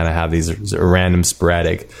you can kind of have these random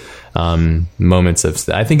sporadic moments of,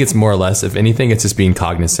 I think it's more or less, if anything, it's just being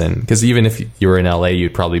cognizant, because even if you were in LA,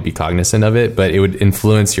 you'd probably be cognizant of it, but it would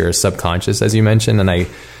influence your subconscious, as you mentioned. And I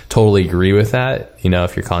totally agree with that.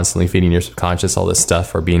 If you're constantly feeding your subconscious all this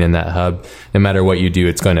stuff or being in that hub, no matter what you do,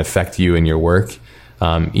 it's going to affect you in your work.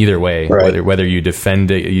 Either way, right. whether you defend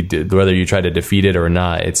it, whether you try to defeat it or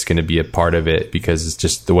not, it's going to be a part of it, because it's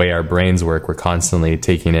just the way our brains work. We're constantly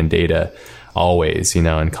taking in data always,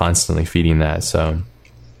 and constantly feeding that. So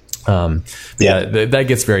that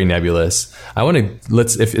gets very nebulous. I want to,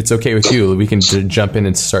 if it's okay with you, we can jump in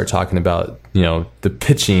and start talking about,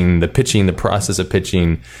 the process of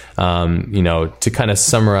pitching, to kind of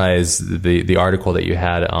summarize the article that you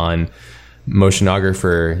had on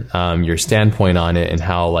Motionographer, your standpoint on it, and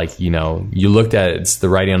how, you looked at it, it's the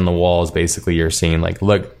writing on the walls. Basically, you're seeing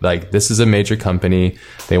look, this is a major company.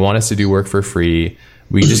 They want us to do work for free.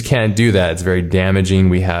 We just can't do that. It's very damaging.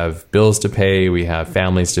 We have bills to pay. We have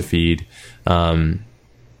families to feed.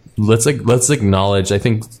 Let's acknowledge, I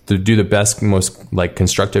think, to do the best, most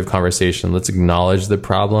constructive conversation, let's acknowledge the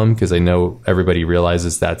problem, because I know everybody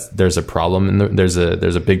realizes that there's a problem, and there's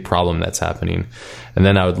a big problem that's happening. And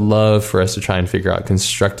then I would love for us to try and figure out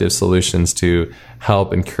constructive solutions to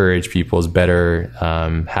help encourage people's better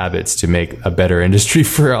habits to make a better industry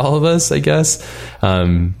for all of us, I guess.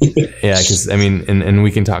 Because and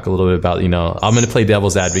we can talk a little bit about, I'm going to play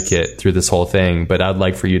devil's advocate through this whole thing, but I'd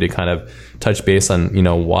like for you to kind of touch base on,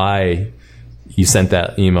 why you sent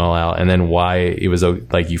that email out, and then why it was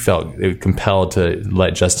you felt compelled to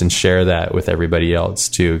let Justin share that with everybody else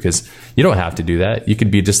too, because you don't have to do that. You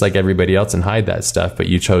could be just like everybody else and hide that stuff, but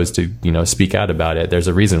you chose to speak out about it. There's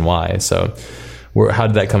a reason why. So how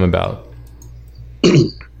did that come about?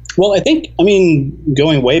 Well, I think,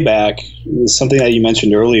 going way back, something that you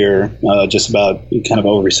mentioned earlier, just about kind of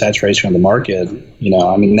oversaturation of the market,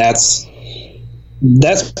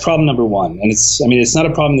 that's problem number one. And it's not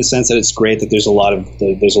a problem in the sense that it's great that there's a lot of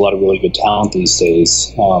really good talent these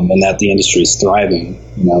days, and that the industry is thriving.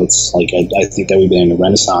 It's like, I think that we've been in a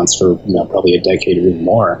renaissance for, probably a decade or even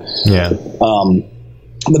more. Yeah.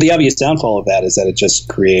 But the obvious downfall of that is that it just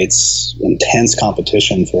creates intense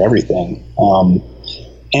competition for everything.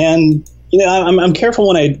 And I'm careful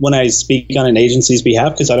when I speak on an agency's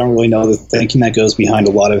behalf, because I don't really know the thinking that goes behind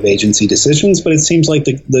a lot of agency decisions. But it seems like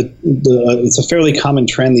it's a fairly common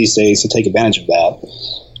trend these days to take advantage of that,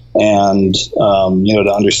 and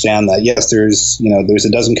to understand that yes, there's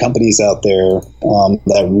a dozen companies out there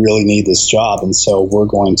that really need this job, and so we're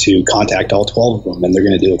going to contact all 12 of them, and they're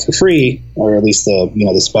going to do it for free, or at least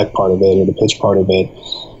the spec part of it or the pitch part of it.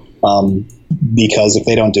 Because if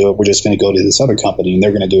they don't do it, we're just going to go to this other company and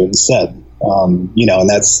they're going to do it instead. And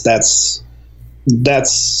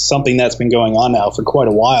that's something that's been going on now for quite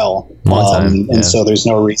a while. And so there's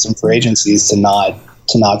no reason for agencies to not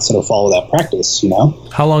sort of follow that practice,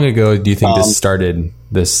 How long ago do you think this started,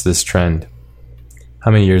 this trend?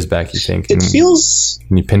 How many years back, you think? Can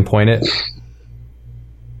you pinpoint it?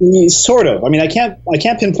 Sort of. I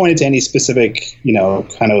can't pinpoint it to any specific,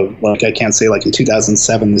 kind of I can't say in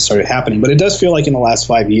 2007 this started happening, but it does feel like in the last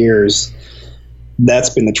 5 years, that's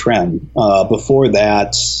been the trend. Before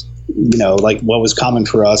that, what was common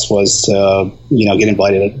for us was to, get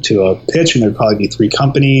invited to a pitch, and there'd probably be 3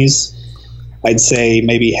 companies. I'd say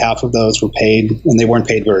maybe half of those were paid, and they weren't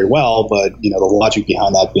paid very well, but, the logic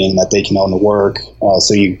behind that being that they can own the work.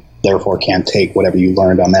 So you therefore can't take whatever you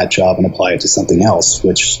learned on that job and apply it to something else,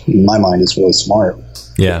 which in my mind is really smart.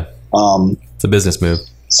 Yeah. It's a business move.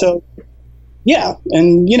 So, yeah.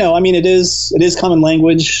 And, it is common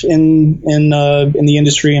language in the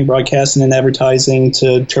industry and broadcasting and advertising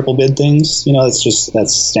to triple bid things.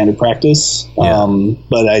 That's standard practice. Yeah.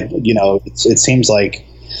 But it seems like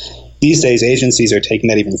these days agencies are taking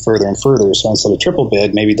that even further and further. So instead of triple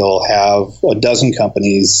bid, maybe they'll have a dozen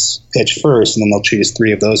companies pitch first, and then they'll choose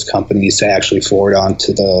 3 of those companies to actually forward on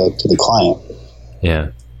to the client. Yeah.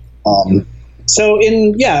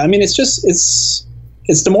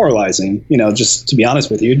 It's demoralizing, just to be honest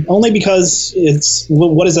with you, only because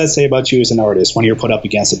what does that say about you as an artist when you're put up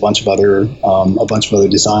against a bunch of other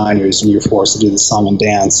designers, and you're forced to do the song and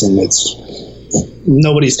dance, and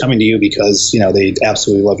nobody's coming to you because, they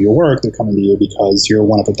absolutely love your work. They're coming to you because you're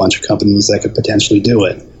one of a bunch of companies that could potentially do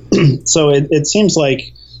it. So it seems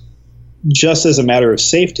like, just as a matter of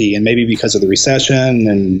safety, and maybe because of the recession,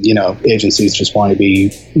 and agencies just want to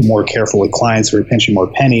be more careful with clients who are pinching more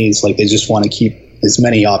pennies, like they just want to keep as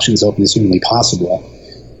many options open as humanly possible.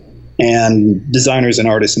 And designers and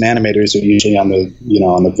artists and animators are usually on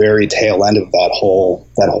the very tail end of that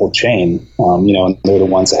whole chain. And they're the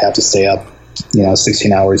ones that have to stay up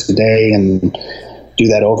 16 hours a day and do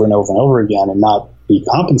that over and over and over again, and not be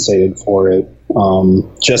compensated for it,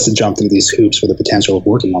 just to jump through these hoops for the potential of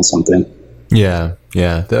working on something. Yeah.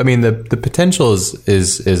 I mean, the potential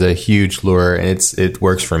is a huge lure, and it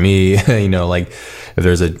works for me. Like if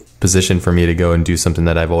there's a position for me to go and do something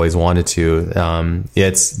that I've always wanted to,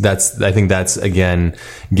 I think that's again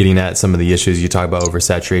getting at some of the issues you talk about,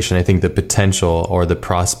 oversaturation. I think the potential or the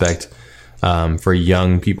prospect for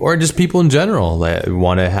young people, or just people in general, that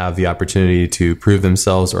want to have the opportunity to prove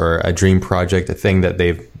themselves, or a dream project, a thing that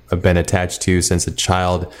they've been attached to since a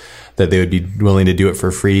child, that they would be willing to do it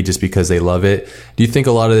for free just because they love it. Do you think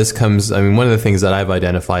a lot of this comes, one of the things that I've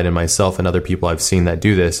identified in myself and other people I've seen that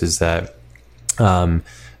do this is that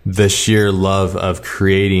the sheer love of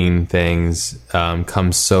creating things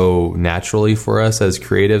comes so naturally for us as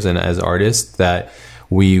creatives and as artists, that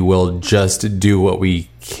we will just do what we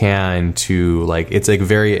can to, like, it's like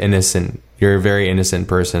very innocent. You're a very innocent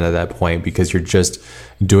person at that point, because you're just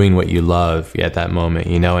doing what you love at that moment,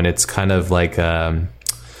 and it's kind of like,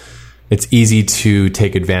 it's easy to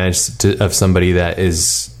take advantage of somebody that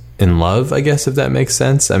is in love, I guess, if that makes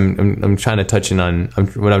sense. I'm trying to touch on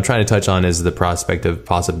what I'm trying to touch on is the prospect of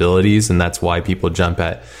possibilities, and that's why people jump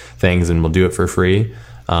at things and will do it for free.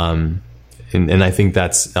 And I think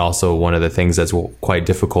that's also one of the things that's quite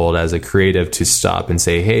difficult as a creative, to stop and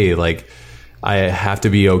say, hey, like, I have to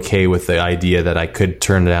be okay with the idea that I could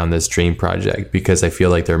turn down this dream project because I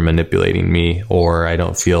feel like they're manipulating me, or I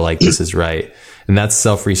don't feel like this is right. And that's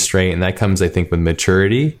self-restraint, and that comes, I think, with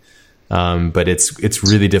maturity. But it's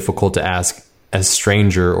really difficult to ask a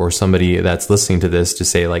stranger or somebody that's listening to this to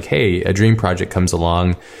say, like, hey, a dream project comes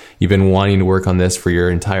along. You've been wanting to work on this for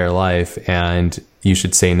your entire life, and you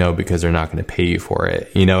should say no because they're not going to pay you for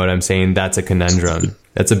it. You know what I'm saying? That's a conundrum.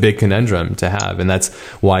 That's a big conundrum to have. And that's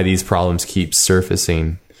why these problems keep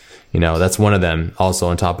surfacing. That's one of them, also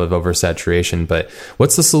on top of oversaturation. But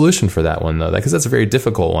what's the solution for that one, though? Because that's a very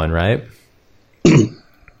difficult one, right?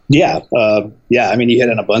 Yeah. You hit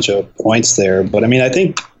on a bunch of points there, but I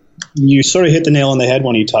think you sort of hit the nail on the head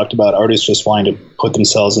when you talked about artists just wanting to put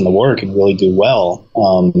themselves in the work and really do well,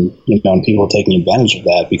 and people taking advantage of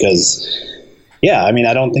that, because,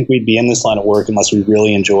 I don't think we'd be in this line of work unless we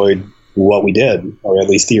really enjoyed what we did, or at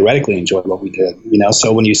least theoretically enjoyed what we did,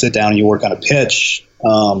 so when you sit down and you work on a pitch,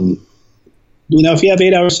 if you have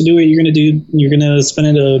 8 hours to do it, you're going to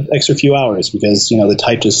spend an extra few hours because, the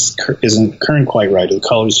type just isn't current quite right, or the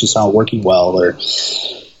colors just aren't working well, or,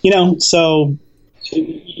 so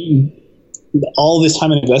all this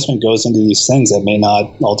time and investment goes into these things that may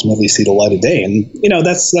not ultimately see the light of day. And,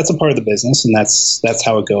 that's a part of the business, and that's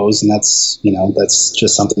how it goes. And that's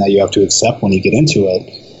just something that you have to accept when you get into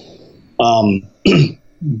it.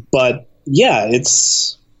 But yeah,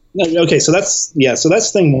 it's, okay. So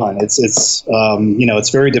that's thing one. It's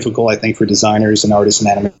very difficult, I think, for designers and artists and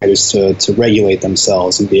animators to regulate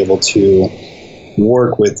themselves and be able to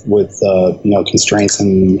work with constraints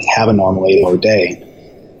and have a normal 8-hour day.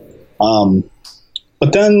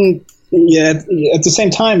 But then, at the same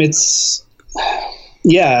time, it's,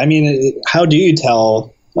 how do you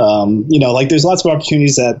tell, there's lots of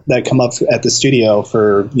opportunities that come up at the studio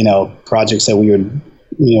for, projects that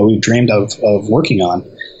we dreamed of working on.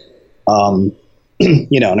 And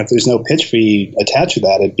if there's no pitch fee attached to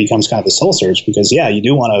that, it becomes kind of a soul search, because you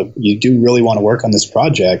do really want to work on this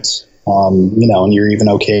project, and you're even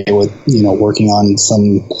okay with, working on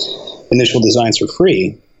some initial designs for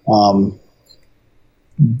free.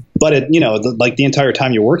 But the entire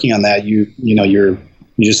time you're working on that, you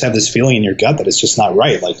just have this feeling in your gut that it's just not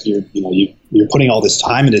right. Like you're putting all this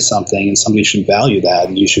time into something, and somebody should value that,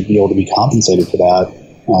 and you should be able to be compensated for that,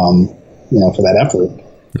 for that effort.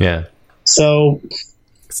 Yeah. So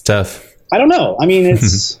it's tough. I don't know.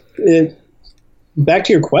 It's back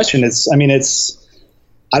to your question.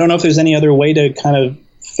 I don't know if there's any other way to kind of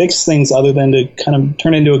fix things other than to kind of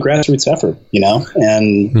turn into a grassroots effort,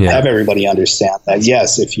 and have everybody understand that,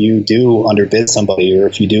 yes, if you do underbid somebody, or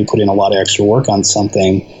if you do put in a lot of extra work on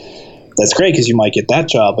something, that's great because you might get that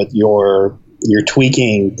job, but you're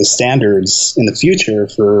tweaking the standards in the future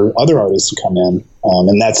for other artists to come in.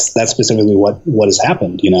 And that's specifically what has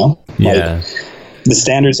happened, Yeah. the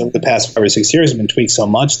standards of the past 5 or 6 years have been tweaked so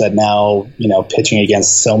much that now, pitching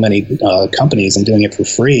against so many companies and doing it for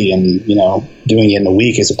free and, doing it in a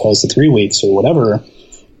week as opposed to 3 weeks or whatever,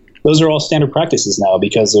 those are all standard practices now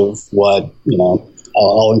because of what,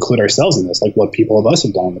 I'll include ourselves in this, like what people of us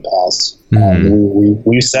have done in the past.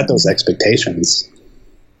 We set those expectations.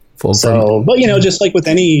 But just like with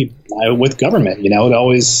with government,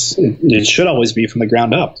 it should always be from the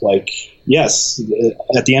ground up. Like, yes,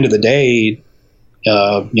 at the end of the day,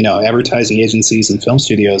 advertising agencies and film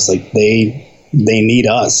studios, like they need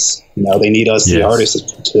us. They need us, yes, the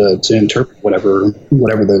artists, to interpret whatever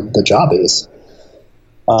the job is.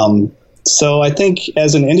 So I think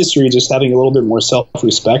as an industry, just having a little bit more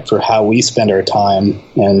self-respect for how we spend our time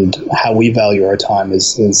and how we value our time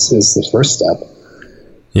is the first step.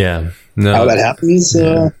 Yeah. No. How that happens,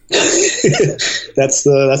 that's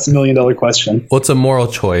the $1 million question. Well, it's a moral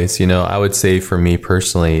choice. I would say for me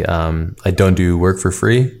personally, I don't do work for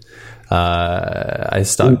free. I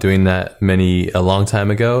stopped doing that a long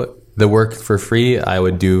time ago. The work for free, I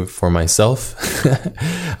would do for myself.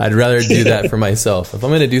 I'd rather do that for myself. If I'm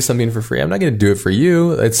going to do something for free, I'm not going to do it for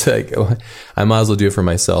you. It's like, I might as well do it for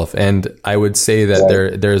myself. And I would say that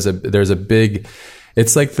there's a big,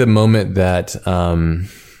 it's like the moment that,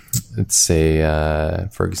 let's say,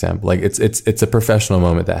 for example, like it's a professional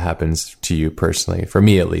moment that happens to you personally. For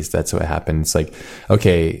me, at least, that's what happened. It's like,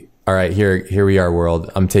 okay, all right, here we are, world.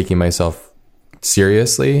 I'm taking myself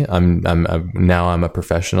seriously. I'm a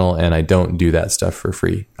professional, and I don't do that stuff for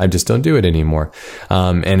free. I just don't do it anymore.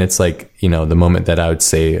 And it's like, the moment that I would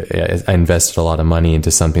say I invested a lot of money into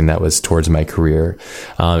something that was towards my career.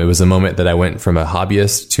 It was a moment that I went from a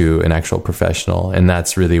hobbyist to an actual professional, and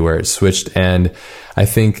that's really where it switched. And I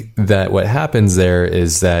think that what happens there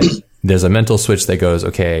is that there's a mental switch that goes,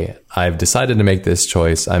 okay, I've decided to make this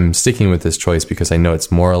choice. I'm sticking with this choice because I know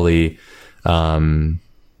it's morally,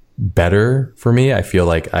 better for me. I feel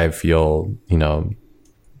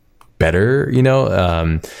better,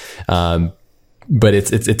 but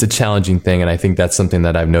it's a challenging thing. And I think that's something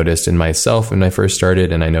that I've noticed in myself when I first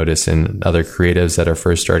started. And I noticed in other creatives that are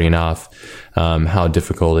first starting off, how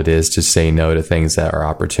difficult it is to say no to things that are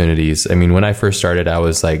opportunities. I mean, when I first started, I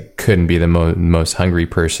was like, couldn't be the most hungry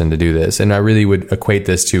person to do this. And I really would equate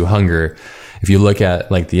this to hunger. If you look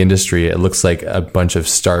at like the industry, it looks like a bunch of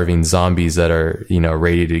starving zombies that are,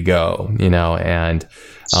 ready to go, and,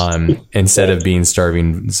 instead of being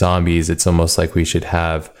starving zombies, it's almost like we should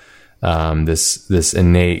have, this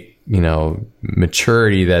innate,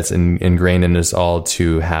 maturity that's ingrained in us all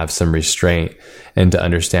to have some restraint and to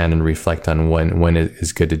understand and reflect on when it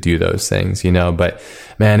is good to do those things, but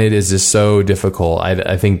man, it is just so difficult.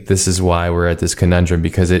 I think this is why we're at this conundrum,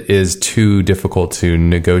 because it is too difficult to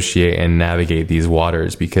negotiate and navigate these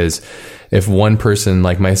waters. Because if one person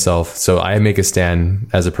like myself, so I make a stand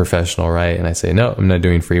as a professional, right? And I say, no, I'm not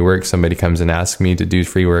doing free work. Somebody comes and asks me to do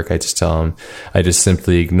free work. I just tell them, I just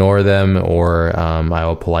simply ignore them, or I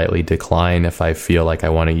will politely decline if I feel like I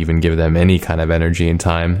want to even give them any kind of energy and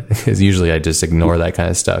time, because usually I just ignore that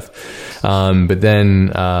kind of stuff. But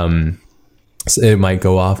then, it might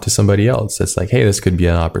go off to somebody else. It's like, hey, this could be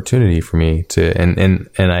an opportunity for me to, and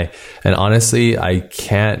honestly, I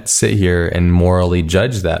can't sit here and morally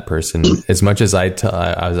judge that person as much as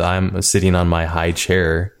I'm sitting on my high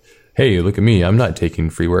chair. Hey, look at me. I'm not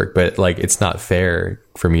taking free work, but like, it's not fair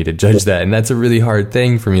for me to judge that. And that's a really hard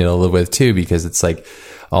thing for me to live with too, because it's like,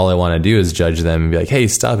 all I want to do is judge them and be like, hey,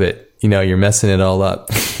 stop it. You're messing it all up.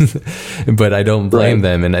 But I don't blame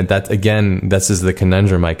them. And this is the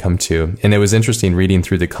conundrum I come to. And it was interesting reading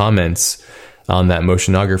through the comments on that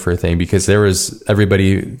motionographer thing, because there was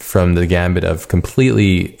everybody from the gambit of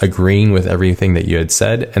completely agreeing with everything that you had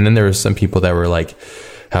said. And then there were some people that were like,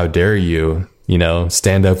 how dare you,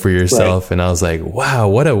 stand up for yourself. Right. And I was like, wow,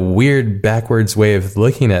 what a weird backwards way of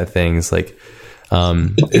looking at things. Like,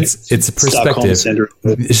 it's a perspective.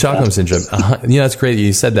 Stockholm syndrome. It's great that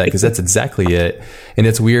you said that, because that's exactly it. And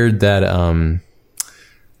it's weird that,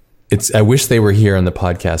 I wish they were here on the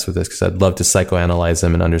podcast with us, because I'd love to psychoanalyze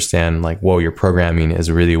them and understand, like, whoa, your programming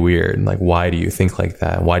is really weird. And like, why do you think like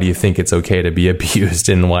that? Why do you think it's okay to be abused?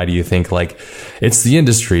 And why do you think like it's the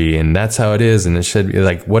industry and that's how it is? And it should be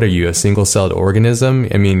like, what are you, a single celled organism?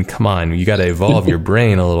 I mean, come on, you got to evolve your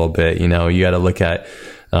brain a little bit. You got to look at,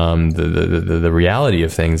 the reality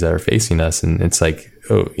of things that are facing us. And it's like,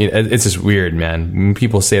 it's just weird, man. When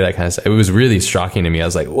people say that kind of stuff, it was really shocking to me. I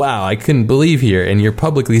was like, wow, I couldn't believe here. And you're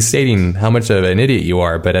publicly stating how much of an idiot you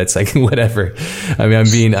are, but it's like, whatever. I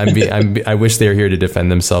mean, I wish they were here to defend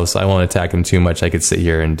themselves. So I won't attack them too much. I could sit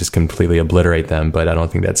here and just completely obliterate them, but I don't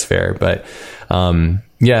think that's fair. But,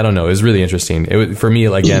 Yeah, I don't know. It was really interesting. For me,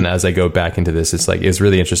 again, as I go back into this, it's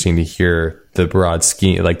really interesting to hear the broad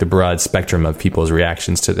scheme, like the broad spectrum of people's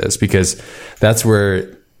reactions to this, because that's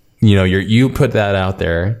where, you put that out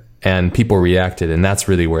there and people reacted. And that's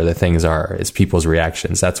really where the things are, is people's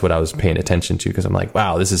reactions. That's what I was paying attention to, because I'm like,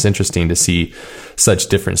 wow, this is interesting to see such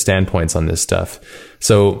different standpoints on this stuff.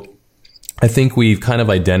 So I think we've kind of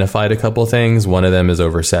identified a couple things. One of them is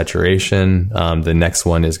oversaturation. The next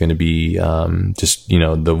one is going to be just,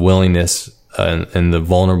 the willingness and the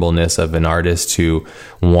vulnerableness of an artist to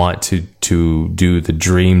want to do the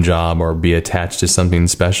dream job or be attached to something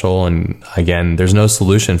special. And again, there's no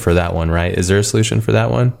solution for that one, right? Is there a solution for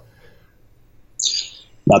that one?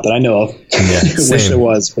 Not that I know of. Yeah, I wish there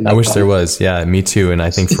was. But I wish there was. Yeah, me too. And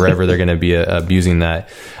I think forever they're going to be abusing that.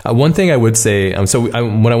 One thing I would say, what I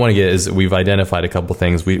want to get is, we've identified a couple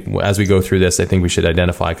things. As we go through this, I think we should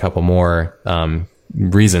identify a couple more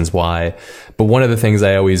reasons why. But one of the things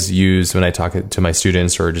I always use when I talk to my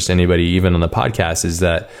students, or just anybody, even on the podcast, is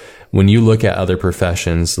that when you look at other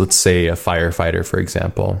professions, let's say a firefighter, for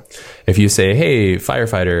example, if you say, hey,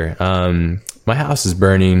 firefighter, my house is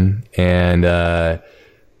burning, and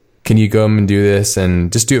can you go and do this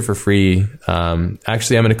and just do it for free?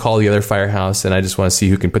 Actually, I'm going to call the other firehouse, and I just want to see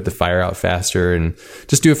who can put the fire out faster, and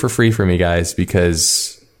just do it for free for me, guys,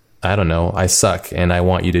 because I don't know, I suck, and I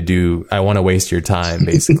want to waste your time,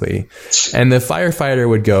 basically. And the firefighter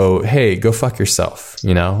would go, hey, go fuck yourself.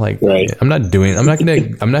 Right. I'm not going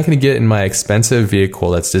to get in my expensive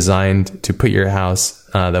vehicle that's designed to put your house,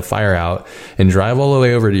 the fire out, and drive all the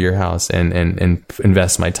way over to your house and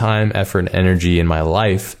invest my time, effort, and energy in my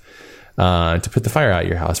life to put the fire out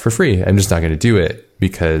your house for free. I'm just not going to do it,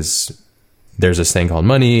 because there's this thing called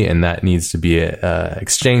money, and that needs to be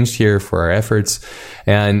exchanged here for our efforts.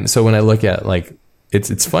 And so when I look at,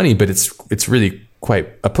 it's funny, but it's really quite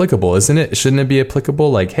applicable, isn't it? Shouldn't it be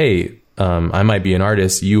applicable? Like, hey, I might be an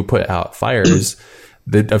artist. You put out fires.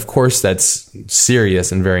 Of course, that's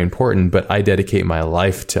serious and very important, but I dedicate my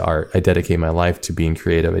life to art. I dedicate my life to being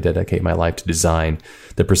creative. I dedicate my life to design,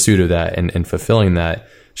 the pursuit of that, and fulfilling that.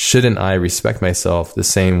 Shouldn't I respect myself the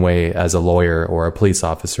same way as a lawyer or a police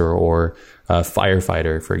officer or a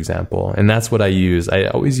firefighter, for example? And that's what I use. I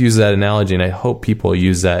always use that analogy, and I hope people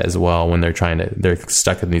use that as well when they're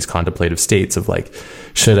stuck in these contemplative states of like,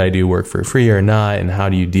 should I do work for free or not? And how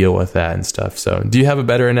do you deal with that and stuff? So do you have a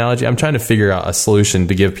better analogy? I'm trying to figure out a solution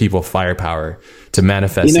to give people firepower to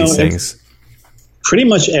manifest these things. Pretty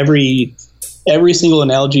much every single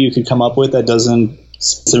analogy you could come up with that doesn't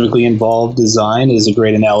specifically involve design is a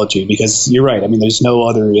great analogy, because you're right. I mean, there's no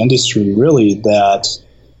other industry really that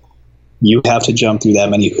you have to jump through that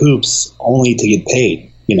many hoops only to get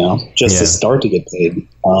paid, to start to get paid.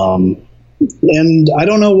 And I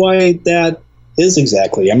don't know why that is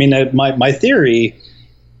exactly. I mean, my theory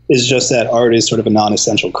is just that art is sort of a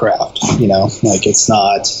non-essential craft, like it's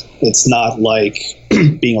not like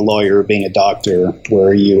being a lawyer or being a doctor,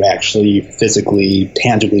 where you actually physically,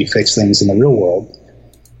 tangibly fix things in the real world.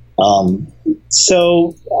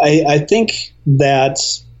 So I think that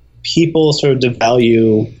people sort of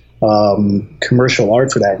devalue commercial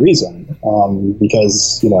art for that reason,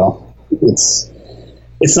 because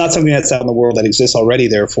it's not something that's out in the world that exists already.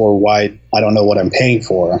 Therefore, why I don't know what I'm paying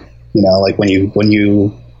for. Like when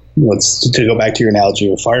you to go back to your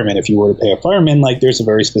analogy of a fireman, if you were to pay a fireman, like there's a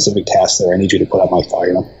very specific task there. I need you to put out my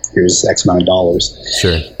fire. Here's X amount of dollars.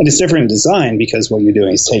 Sure. And it's different in design, because what you're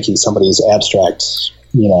doing is taking somebody's abstract,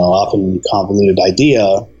 often convoluted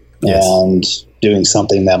idea, yes, and doing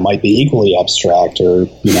something that might be equally abstract, or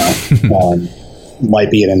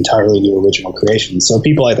might be an entirely new original creation. So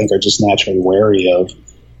people, I think, are just naturally wary of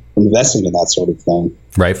investing in that sort of thing.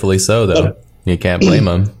 Rightfully so, though. You can't blame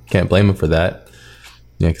them. Can't blame them for that.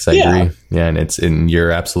 Yeah, because I agree. Yeah, and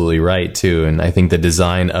you're absolutely right too. And I think the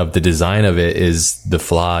design of it is the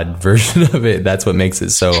flawed version of it. That's what makes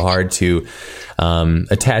it so hard to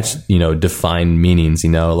attach, defined meanings.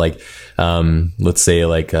 Let's say,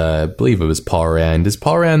 I believe it was Paul Rand. Is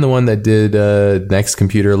Paul Rand the one that did Next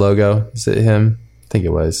Computer logo? Is it him? I think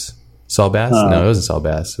it was Saul Bass. No, it wasn't Saul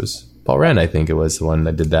Bass. It was Paul Rand, I think it was the one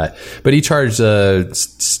that did that. But he charged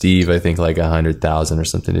Steve, I think, like $100,000 or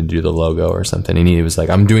something to do the logo or something. And he was like,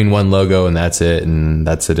 I'm doing one logo and that's it. And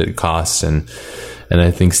that's what it costs. And I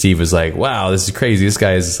think Steve was like, wow, this is crazy. This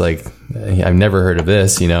guy is like, I've never heard of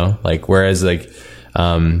this, whereas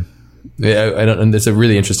Yeah, and it's a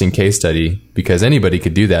really interesting case study because anybody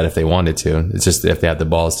could do that if they wanted to. It's just if they had the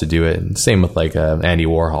balls to do it. And same with like Andy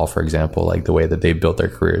Warhol, for example, like the way that they built their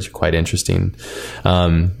careers are quite interesting.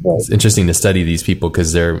 It's interesting to study these people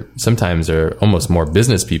because they're almost more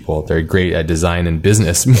business people. They're great at design and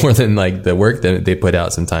business more than like the work that they put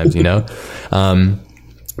out sometimes, you know?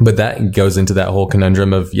 But that goes into that whole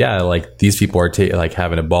conundrum of, like these people are like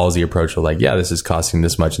having a ballsy approach of like, this is costing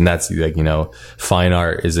this much. And that's like, you know, fine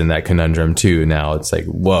art is in that conundrum too. Now it's like,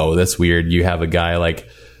 whoa, that's weird. You have a guy like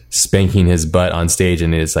spanking his butt on stage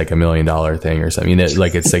and it's like $1 million thing or something. It's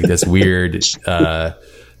like this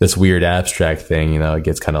weird abstract thing, you know, it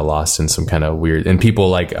gets kind of lost in some kind of weird, and people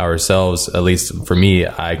like ourselves, at least for me,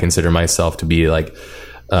 I consider myself to be like,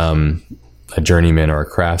 a journeyman or a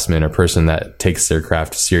craftsman or person that takes their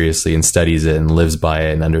craft seriously and studies it and lives by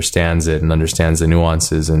it and understands the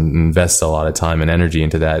nuances and invests a lot of time and energy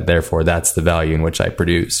into that. Therefore, that's the value in which I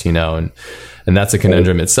produce, you know, and that's a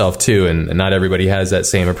conundrum itself too. And not everybody has that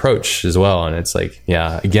same approach as well. And it's like,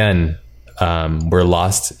 again, we're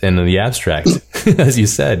lost in the abstract, as you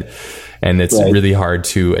said, and it's really hard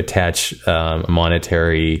to attach a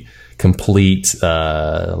monetary complete,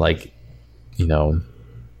 like, you know,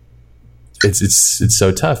 it's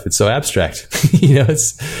so tough. It's so abstract. You know,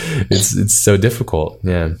 it's so difficult.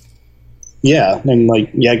 Yeah. Yeah. And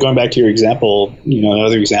like, going back to your example, you know,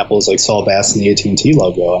 another example is like Saul Bass and the AT&T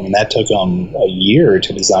logo. I mean, that took a year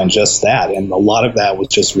to design just that. And a lot of that was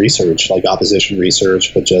just research, like opposition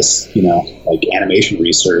research, but just, you know, like animation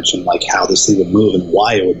research and like how this thing would move and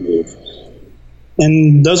why it would move.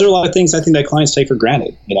 And those are a lot of things I think that clients take for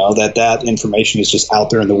granted, you know, that information is just out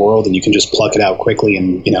there in the world and you can just pluck it out quickly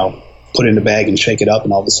and, you know, put it in a bag and shake it up,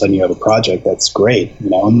 and all of a sudden you have a project that's great, you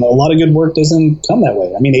know. And a lot of good work doesn't come that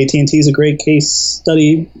way. I mean, AT&T is a great case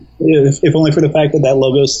study, if only for the fact that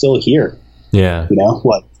logo is still here. Yeah, you know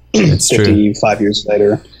what? It's 55 true. Years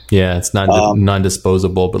later. Yeah, it's not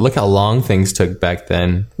non-disposable. But look how long things took back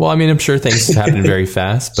then. Well, I mean, I'm sure things happen very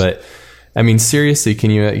fast, but I mean, seriously,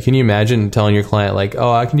 can you imagine telling your client like,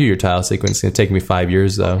 "Oh, I can do your tile sequence. It's gonna take me 5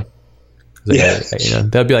 years, though." You know,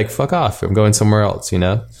 they'll be like, "Fuck off! I'm going somewhere else." You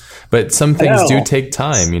know. But some things do take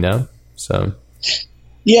time, you know? So.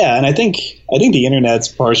 Yeah, and I think the internet's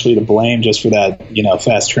partially to blame just for that, you know,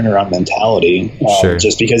 fast turnaround mentality. Sure.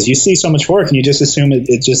 Just because you see so much work and you just assume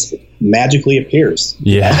it just magically appears.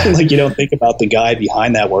 Yeah. Like you don't think about the guy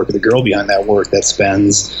behind that work or the girl behind that work that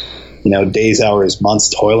spends, you know, days, hours, months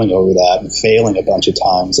toiling over that and failing a bunch of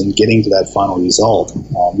times and getting to that final result.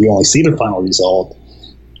 You only see the final result.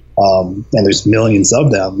 And there's millions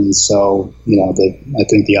of them. And so, you know, I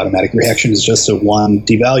think the automatic reaction is just to, one,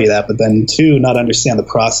 devalue that, but then two, not understand the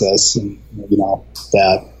process, and, you know,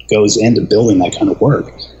 that goes into building that kind of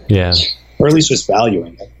work. Yeah. Or at least just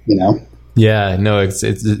valuing it, you know? Yeah, no,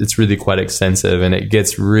 it's really quite extensive, and it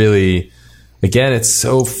gets really, again, it's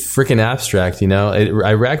so freaking abstract, you know.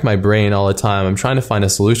 I rack my brain all the time. I'm trying to find a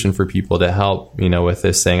solution for people to help, you know, with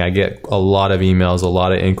this thing. I get a lot of emails, a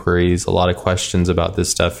lot of inquiries, a lot of questions about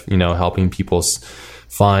this stuff, you know, helping people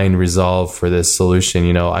find resolve for this solution.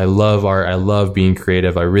 You know, I love art. I love being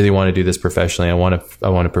creative. I really want to do this professionally. I want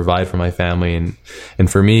to provide for my family.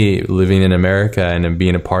 And for me, living in America and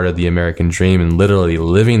being a part of the American dream and literally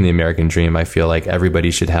living the American dream, I feel like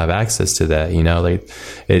everybody should have access to that. You know, like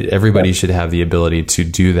everybody should have the ability to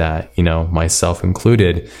do that, you know, myself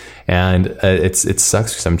included. And it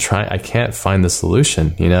sucks because I can't find the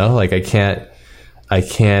solution, you know, like I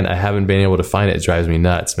haven't been able to find it. It drives me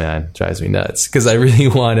nuts, man. It drives me nuts because I really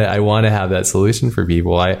want to have that solution for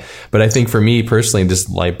people. But I think for me personally, just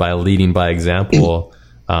like by leading by example,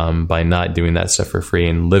 by not doing that stuff for free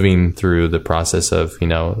and living through the process of, you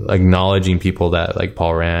know, acknowledging people that like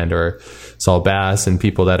Paul Rand or Saul Bass and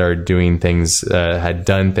people that are doing things, had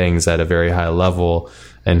done things at a very high level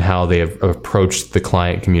and how they have approached the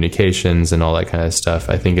client communications and all that kind of stuff.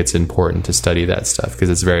 I think it's important to study that stuff because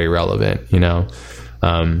it's very relevant, you know.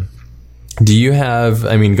 Do you have,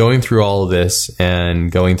 I mean, going through all of this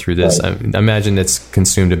and going through this, I imagine it's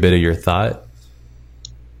consumed a bit of your thought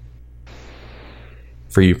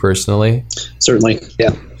for you personally? Certainly,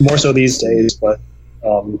 yeah. More so these days, but,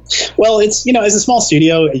 well, it's, you know, as a small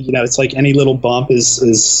studio, you know, it's like any little bump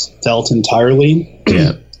is felt entirely.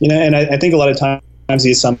 Yeah. You know, and I think a lot of times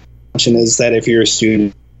the assumption is that if you're a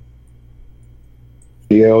studio,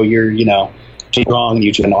 you're, you know, wrong,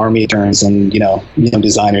 you have an army of turns and, you know,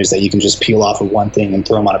 designers that you can just peel off of one thing and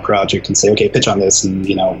throw them on a project and say, okay, pitch on this, and,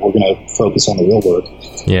 you know, we're going to focus on the real work.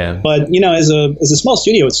 Yeah. But, you know, as a small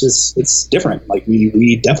studio, it's different. Like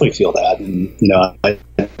we definitely feel that. And, you know,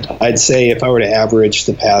 I'd say if I were to average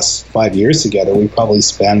the past 5 years together, we probably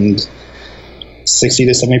spend 60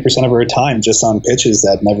 to 70% of our time just on pitches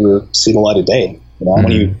that never see the light of day. You know,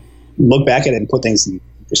 when you look back at it and put things in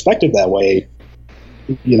perspective that way,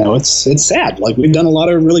 you know, it's sad. Like, we've done a lot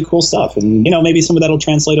of really cool stuff, and, you know, maybe some of that will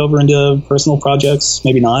translate over into personal projects,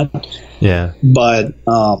 maybe not. Yeah. But,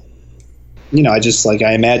 you know,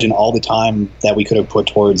 I imagine all the time that we could have put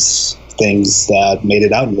towards things that made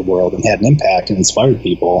it out in the world and had an impact and inspired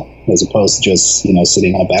people, as opposed to just, you know,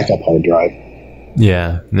 sitting on a backup hard drive.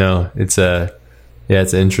 Yeah, no, it's an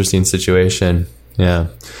interesting situation. Yeah.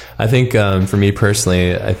 I think, for me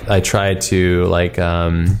personally, I try to, like,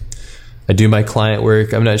 I do my client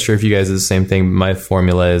work. I'm not sure if you guys do the same thing. My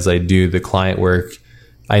formula is I do the client work.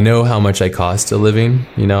 I know how much I cost a living.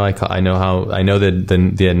 You know, I know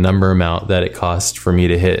the number amount that it costs for me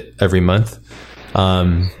to hit every month.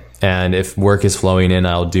 And if work is flowing in,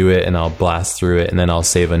 I'll do it and I'll blast through it, and then I'll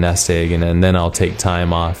save a nest egg, and then I'll take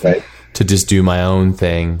time off to just do my own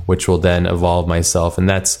thing, which will then evolve myself. And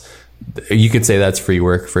you could say that's free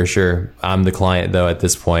work for sure. I'm the client though at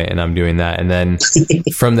this point, and I'm doing that. And then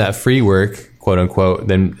from that free work, quote unquote,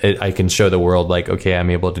 then I can show the world, like, okay, I'm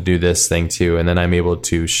able to do this thing too. And then I'm able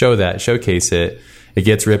to showcase it. It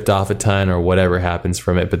gets ripped off a ton or whatever happens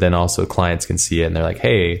from it. But then also clients can see it, and they're like,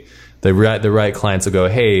 hey, the right clients will go,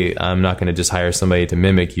 hey, I'm not going to just hire somebody to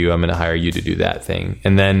mimic you. I'm going to hire you to do that thing.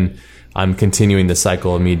 And then I'm continuing the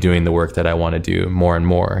cycle of me doing the work that I want to do more and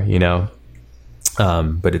more, you know?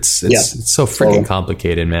 But it's so freaking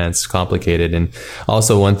complicated, man. It's complicated. And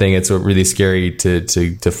also, one thing, it's really scary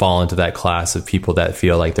to fall into that class of people that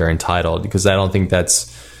feel like they're entitled, because I don't think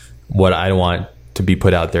that's what I want to be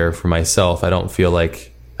put out there for myself. I don't feel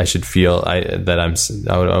like I should feel I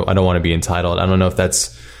don't want to be entitled. I don't know if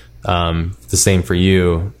that's the same for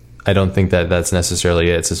you. I don't think that that's necessarily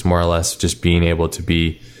it. It's just more or less just being able to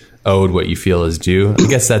be owed what you feel is due. I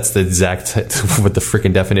guess that's the exact what the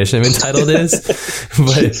freaking definition of entitled is.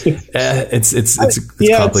 But it's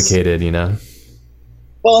complicated, you know.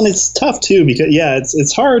 Well, and it's tough too, because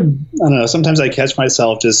it's hard. I don't know. Sometimes I catch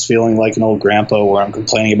myself just feeling like an old grandpa, where I'm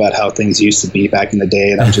complaining about how things used to be back in the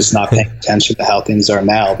day, and I'm just not paying attention to how things are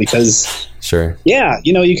now. Because sure,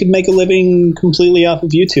 you know, you could make a living completely off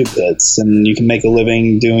of YouTube bits, and you can make a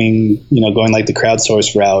living doing, you know, going like the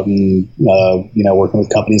crowdsource route, and you know, working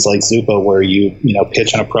with companies like Zupa, where you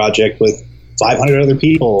pitch on a project with 500 other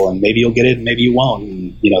people, and maybe you'll get it, and maybe you won't.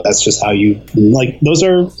 And, you know, that's just how those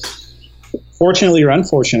are. Fortunately or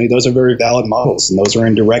unfortunately, those are very valid models, and those are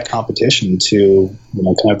in direct competition to, you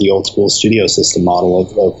know, kind of the old school studio system model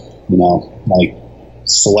of you know, like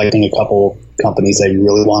selecting a couple companies that you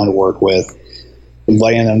really want to work with,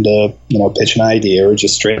 inviting them to, you know, pitch an idea, or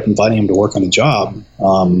just straight up inviting them to work on a job.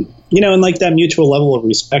 You know, and like that mutual level of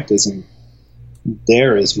respect isn't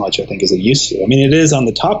there as much, I think, as it used to. I mean, it is on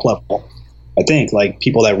the top level. I think, like,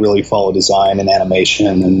 people that really follow design and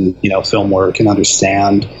animation and, you know, film work and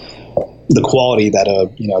understand the quality that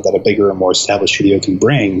a bigger and more established studio can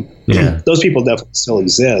bring. Yeah. Those people definitely still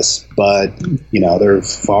exist, but, you know, they're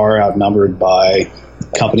far outnumbered by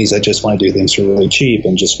companies that just want to do things for really cheap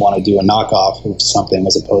and just want to do a knockoff of something,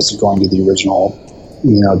 as opposed to going to the original,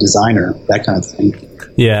 you know, designer, that kind of thing.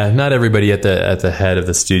 Yeah, not everybody at the head of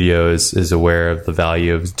the studio is aware of the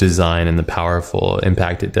value of design and the powerful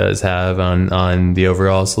impact it does have on the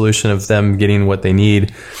overall solution of them getting what they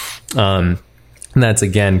need. And that's,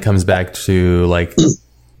 again, comes back to, like,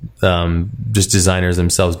 just designers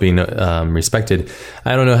themselves being respected.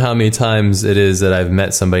 I don't know how many times it is that I've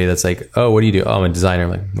met somebody that's like, oh, what do you do? Oh, I'm a designer. I'm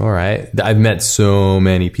like, all right. I've met so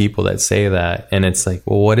many people that say that, and it's like,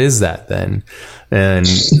 well, what is that then? And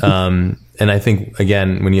and I think,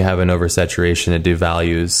 again, when you have an oversaturation, it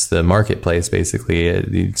devalues the marketplace, basically.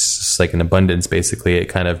 It's just like an abundance, basically. It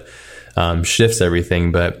kind of shifts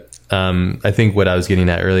everything. But I think what I was getting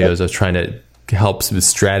at earlier is I was trying to helps with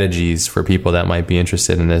strategies for people that might be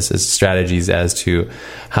interested in this, is strategies as to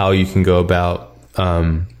how you can go about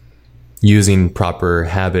using proper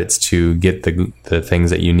habits to get the things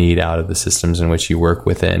that you need out of the systems in which you work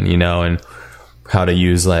within, you know, and how to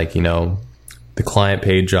use, like, you know, the client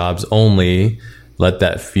paid jobs only. Let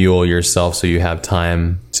that fuel yourself so you have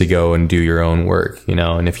time to go and do your own work, you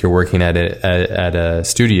know. And if you're working at a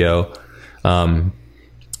studio,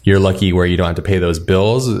 you're lucky where you don't have to pay those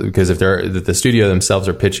bills, because if the studio themselves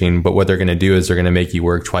are pitching, but what they're going to do is they're going to make you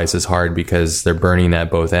work twice as hard, because they're burning at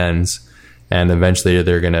both ends, and eventually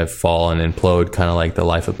they're going to fall and implode, kind of like the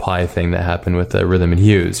Life of Pi thing that happened with the Rhythm and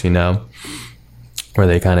Hues, you know, where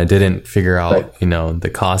they kind of didn't figure out, you know, the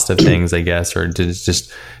cost of things, I guess, or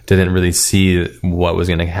just didn't really see what was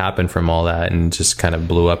going to happen from all that, and just kind of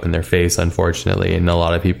blew up in their face, unfortunately, and a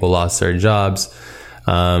lot of people lost their jobs.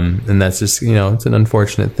 And that's just, it's an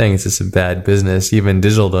unfortunate thing. It's just a bad business. Even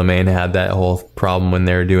Digital Domain had that whole problem when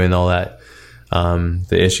they were doing all that,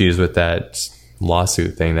 the issues with that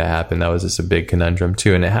lawsuit thing that happened. That was just a big conundrum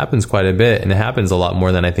too. And it happens quite a bit, and it happens a lot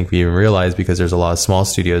more than I think we even realize, because there's a lot of small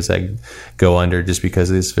studios that go under just because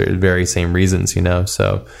of these very same reasons,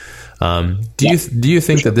 So, do you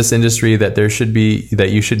think that this industry, that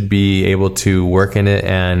you should be able to work in it,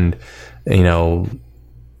 and,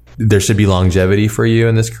 there should be longevity for you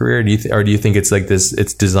in this career? Or do you think it's like this,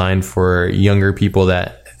 it's designed for younger people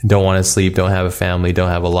that don't want to sleep, don't have a family, don't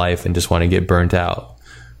have a life, and just want to get burnt out?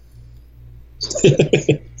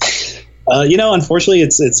 Unfortunately,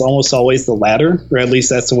 it's almost always the latter, or at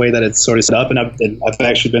least that's the way that it's sort of set up. And I've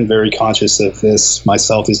actually been very conscious of this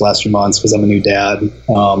myself these last few months, because I'm a new dad.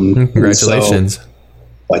 Congratulations.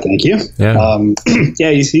 Why, thank you. Yeah.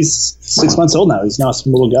 He's 6 months old now. He's an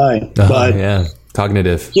awesome little guy. But yeah,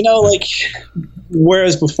 cognitive.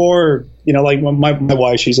 Whereas before, my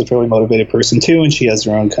wife, she's a fairly motivated person too, and she has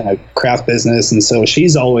her own kind of craft business, and so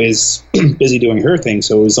she's always busy doing her thing.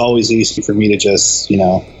 So it was always easy for me to just,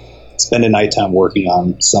 spend a nighttime working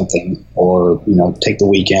on something, or take the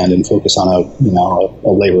weekend and focus on a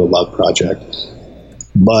labor of love project.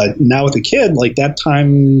 But now with a kid, that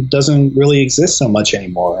time doesn't really exist so much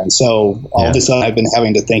anymore. And so all of a sudden I've been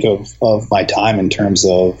having to think of my time in terms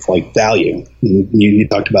of value. And you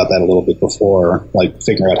talked about that a little bit before,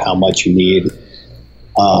 figuring out how much you need,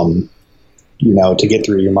 to get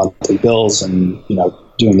through your monthly bills, and,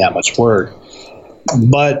 doing that much work.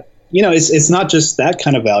 But, it's not just that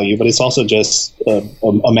kind of value, but it's also just a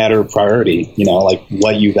matter of priority,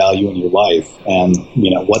 what you value in your life, and,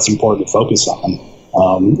 what's important to focus on.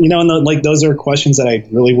 And those are questions that I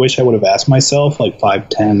really wish I would have asked myself 5,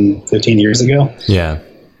 10, 15 years ago. Yeah.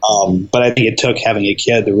 But I think it took having a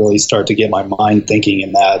kid to really start to get my mind thinking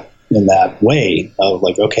in that way of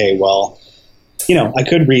okay, well, I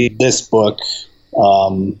could read this book,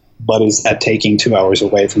 but is that taking 2 hours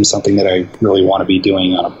away from something that I really want to be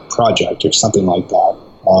doing on a project or something like that?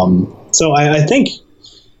 So I think,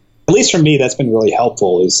 at least for me, that's been really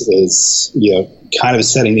helpful is kind of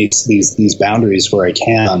setting these boundaries where I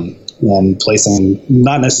can, and placing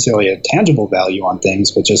not necessarily a tangible value on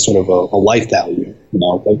things, but just sort of a life value.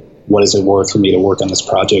 What is it worth for me to work on this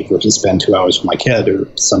project versus spend 2 hours with my kid or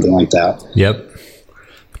something like that? Yep.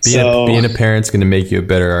 Being a parent's going to make you a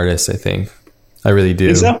better artist, I think. I really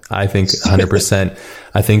do. I think 100%.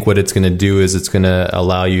 I think what it's going to do is it's going to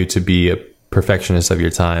allow you to be a perfectionist of your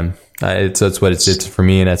time. That's what it's for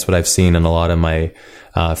me, and that's what I've seen in a lot of my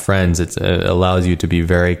friends. It allows you to be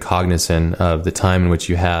very cognizant of the time in which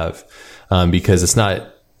you have, because it's not.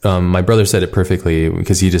 My brother said it perfectly,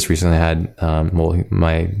 because he just recently had.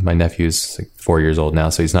 My nephew's 4 years old now,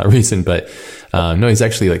 so he's not recent, but no, he's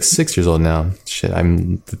actually 6 years old now. Shit,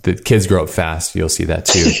 the kids grow up fast. You'll see that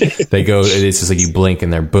too. They go. It's just you blink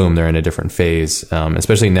and they're in a different phase.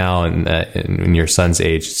 Especially now in your son's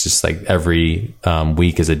age, it's just every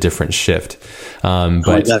week is a different shift.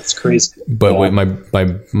 But that's crazy. But what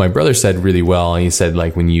my brother said really well, he said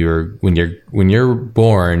when you're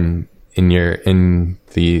born, in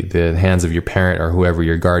the hands of your parent or whoever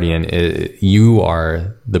your guardian, you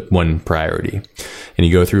are the one priority, and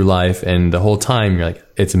you go through life, and the whole time you're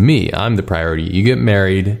it's me, I'm the priority. You get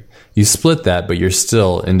married, you split that, but you're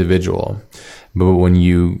still individual. But when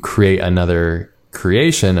you create another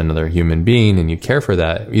creation, another human being, and you care for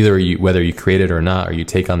that, whether you create it or not, or you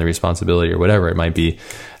take on the responsibility or whatever it might be,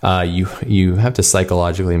 you have to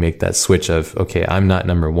psychologically make that switch of, okay, I'm not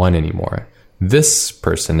number one anymore. This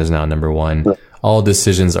person is now number one. All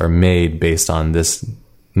decisions are made based on this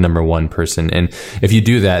number one person. And if you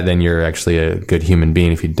do that, then you're actually a good human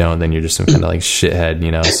being. If you don't, then you're just some kind of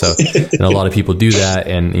shithead, So, and a lot of people do that.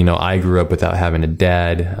 And, I grew up without having a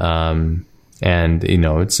dad. And,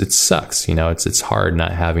 it sucks, it's hard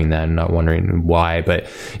not having that and not wondering why. But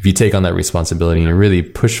if you take on that responsibility and you really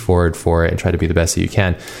push forward for it and try to be the best that you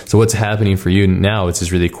can. So what's happening for you now, which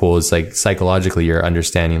is really cool, is psychologically you're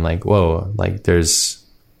understanding whoa,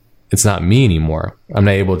 it's not me anymore. I'm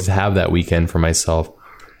not able to have that weekend for myself.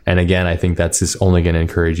 And again, I think that's just only going to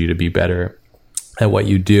encourage you to be better at what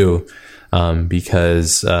you do.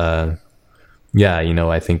 Because, I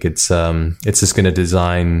think it's just going to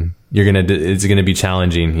design, it's going to be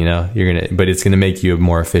challenging, but it's going to make you a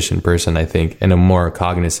more efficient person, I think, and a more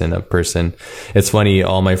cognizant of person. It's funny,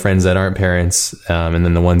 all my friends that aren't parents, and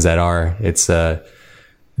then the ones that are, it's,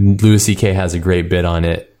 Louis C.K. has a great bit on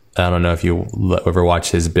it. I don't know if you ever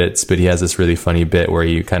watch his bits, but he has this really funny bit where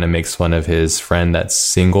he kind of makes fun of his friend that's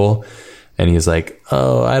single. And he's like,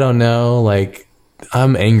 oh, I don't know.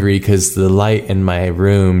 I'm angry because the light in my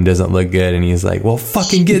room doesn't look good. And he's like, well,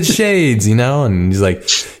 fucking get shades, you know? And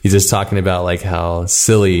he's just talking about like how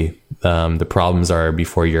silly the problems are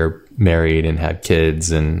before you're married and have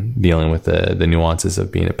kids, and dealing with the nuances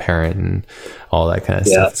of being a parent and all that kind of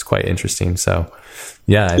stuff. It's quite interesting. So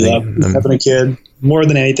I think having a kid, more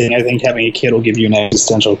than anything, I think having a kid will give you an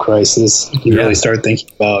existential crisis. You really start thinking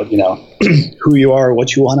about, who you are,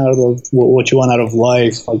 what you want out of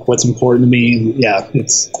life, like what's important to me. Yeah,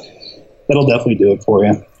 that'll definitely do it for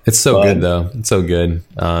you. It's so good though. It's so good.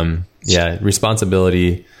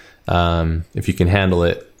 Responsibility, if you can handle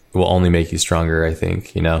it, will only make you stronger, I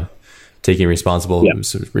think, taking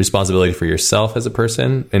responsibility for yourself as a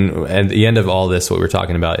person. And at the end of all this, what we're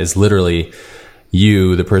talking about is literally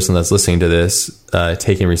you, the person that's listening to this,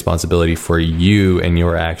 taking responsibility for you and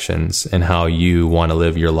your actions and how you want to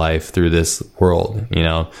live your life through this world.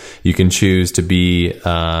 You can choose to be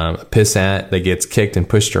a pissant that gets kicked and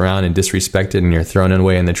pushed around and disrespected and you're thrown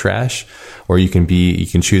away in the trash, or you can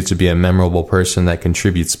choose to be a memorable person that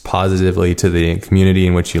contributes positively to the community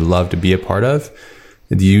in which you love to be a part of.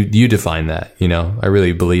 You define that, I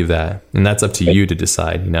really believe that. And that's up to you to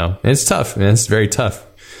decide, and it's tough, and it's very tough.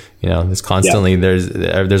 There's constantly,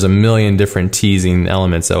 there's a million different teasing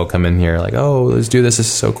elements that will come in here. Like, oh, let's do this. This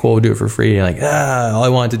is so cool. We'll do it for free. And like, all I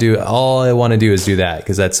want to do is do that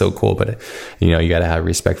because that's so cool. But you got to have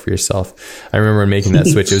respect for yourself. I remember making that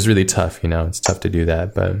switch. It was really tough. It's tough to do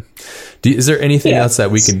that. But is there anything else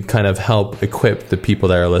that we could kind of help equip the people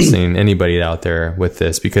that are listening, anybody out there with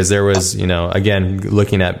this? Because there was, again,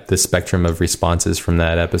 looking at the spectrum of responses from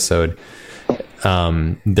that episode,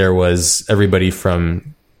 there was everybody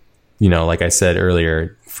from, like I said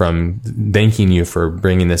earlier, from thanking you for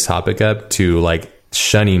bringing this topic up to like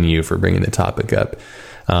shunning you for bringing the topic up.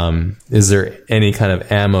 Is there any kind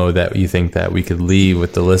of ammo that you think that we could leave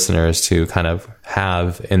with the listeners to kind of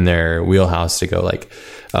have in their wheelhouse to go like,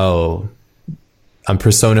 oh, I'm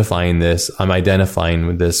personifying this. I'm identifying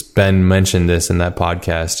with this. Ben mentioned this in that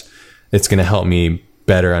podcast. It's going to help me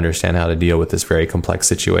better understand how to deal with this very complex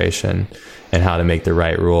situation and how to make the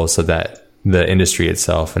right rules so that the industry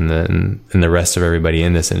itself and the rest of everybody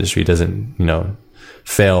in this industry doesn't,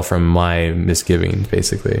 fail from my misgivings,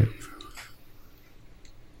 basically.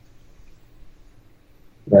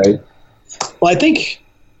 Right. Well,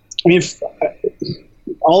 if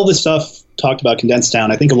all the stuff talked about condensed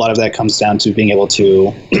down, I think a lot of that comes down to being able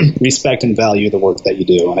to respect and value the work that you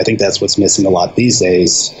do. And I think that's what's missing a lot these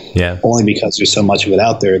days. Yeah. Only because there's so much of it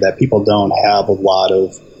out there that people don't have a lot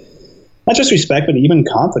of, not just respect, but even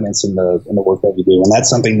confidence in the work that you do. And that's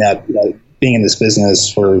something that being in this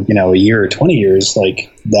business for, a year or 20 years,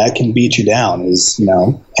 like that can beat you down, is,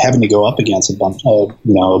 having to go up against a bunch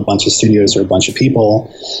of studios or a bunch of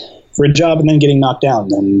people for a job and then getting knocked down,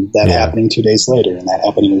 and that happening 2 days later and that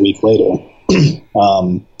happening a week later.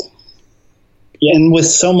 And with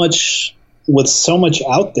so much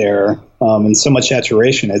out there, and so much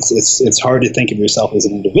saturation, it's hard to think of yourself as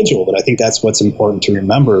an individual. But I think that's what's important to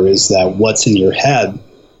remember, is that what's in your head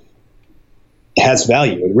has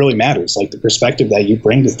value. It really matters. Like the perspective that you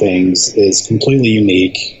bring to things is completely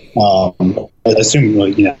unique. Assuming,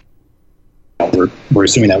 we're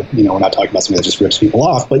assuming that, we're not talking about something that just rips people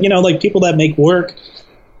off, but like people that make work,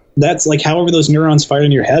 that's like however those neurons fire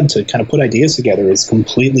in your head to kind of put ideas together is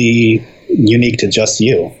completely unique to just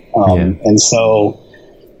you. And so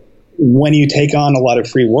when you take on a lot of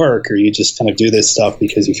free work, or you just kind of do this stuff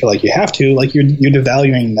because you feel like you have to, like you're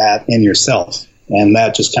devaluing that in yourself. And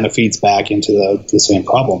that just kind of feeds back into the same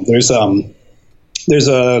problem. There's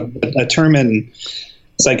a term in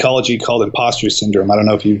psychology called imposter syndrome. I don't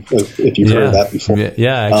know if you've heard of that before.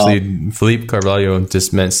 Yeah, actually, Philippe Carvalho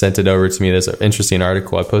just sent it over to me. There's an interesting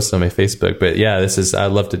article I posted on my Facebook. But yeah,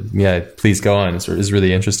 I'd love to. Yeah, please go on. It's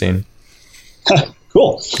really interesting.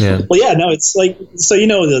 Cool. Yeah. Well, yeah. No, it's like, so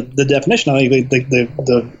the definition. I think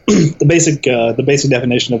the basic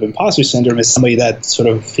definition of imposter syndrome is somebody that sort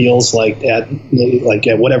of feels like at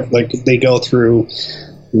whatever, like they go through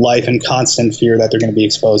life in constant fear that they're going to be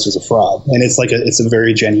exposed as a fraud, and it's a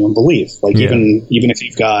very genuine belief. Like even if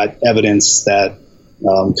you've got evidence that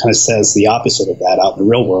kind of says the opposite of that out in the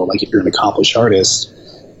real world, like if you're an accomplished artist,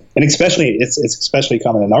 and it's especially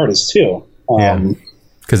common in artists too.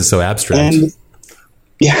 Because it's so abstract. And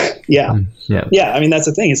yeah. I mean, that's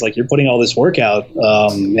the thing. It's like you're putting all this work out,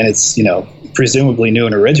 and it's presumably new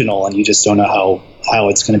and original, and you just don't know how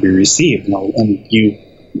it's going to be received. And you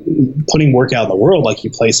putting work out in the world, like you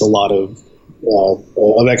place a lot of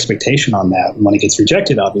expectation on that. And when it gets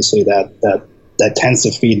rejected, obviously that tends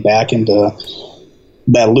to feed back into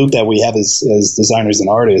that loop that we have as designers and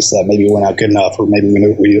artists, that maybe we're not good enough, or maybe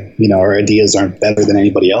we our ideas aren't better than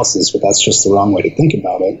anybody else's, but that's just the wrong way to think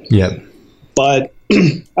about it. Yep. But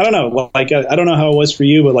I don't know, like, I don't know how it was for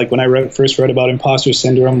you, but like when I first read about imposter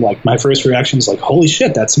syndrome, like my first reaction was like, holy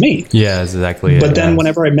shit, that's me. Yeah, that's exactly. But then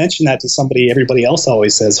whenever I mention that to somebody, everybody else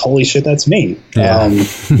always says, holy shit, that's me. Yeah.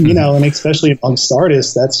 And especially amongst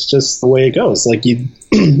artists, that's just the way it goes. Like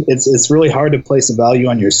it's really hard to place a value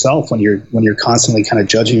on yourself when you're constantly kind of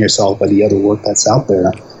judging yourself by the other work that's out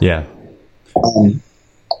there. Yeah.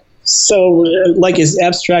 So, like, as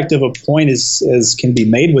abstract of a point as can be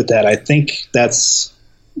made with that, I think that's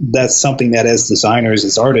something that as designers,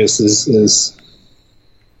 as artists, is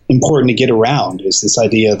important to get around, is this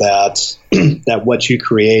idea that that what you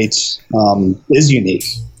create is unique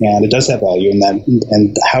and it does have value,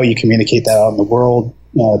 and how you communicate that out in the world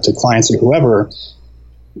to clients or whoever,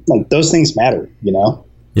 like, those things matter,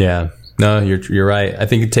 Yeah. No, you're right. I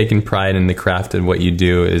think taking pride in the craft and what you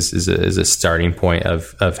do is a starting point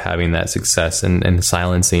of having that success, and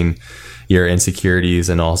silencing your insecurities,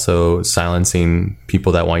 and also silencing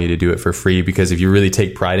people that want you to do it for free. Because if you really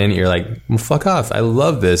take pride in it, you're like, well, fuck off. I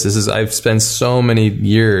love this. I've spent so many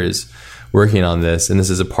years working on this, and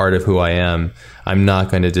this is a part of who I am. I'm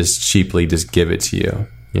not going to just cheaply just give it to you,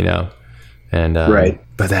 And right.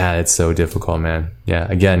 But it's so difficult, man. Yeah.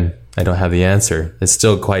 Again, I don't have the answer. It's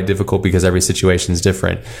still quite difficult because every situation is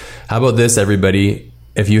different. How about this, everybody?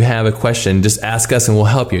 If you have a question, just ask us and we'll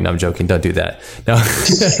help you. No, I'm joking. Don't do that. No,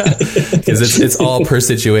 because it's all per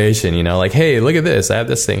situation, like, hey, look at this. I have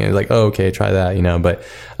this thing. And like, oh, okay, try that, But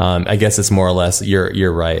I guess it's more or less,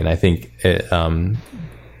 you're right. And I think and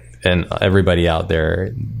everybody out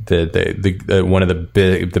there, the one of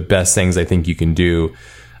the best things I think you can do,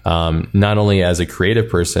 not only as a creative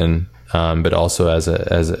person, but also as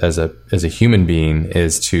a human being,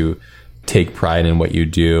 is to take pride in what you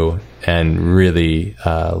do and really,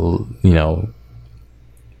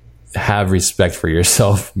 have respect for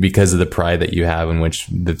yourself because of the pride that you have in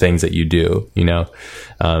the things that you do,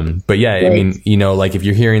 But yeah, right. I mean, like, if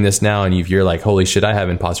you're hearing this now and you're like, holy shit, I have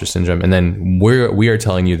imposter syndrome. And then we are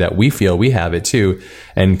telling you that we feel we have it too.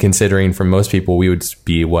 And considering for most people, we would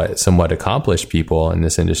be somewhat accomplished people in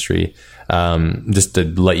this industry. Just to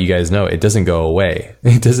let you guys know, it doesn't go away.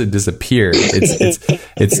 It doesn't disappear.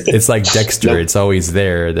 It's like Dexter. Nope. It's always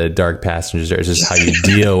there. The dark passenger. It's just how you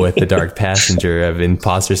deal with the dark passenger of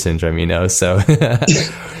imposter syndrome, So,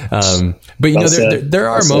 but there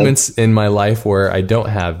are moments in my life where I don't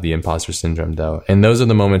have the imposter syndrome, though, and those are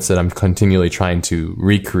the moments that I'm continually trying to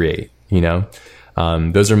recreate.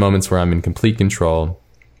 Those are moments where I'm in complete control,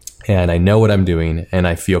 and I know what I'm doing, and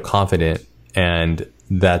I feel confident, and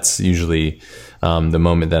that's usually the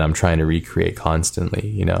moment that I'm trying to recreate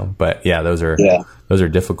constantly, But yeah, those are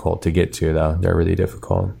difficult to get to, though. They're really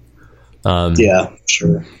difficult. Yeah,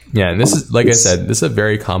 sure. Yeah, and this is, like I said, this is a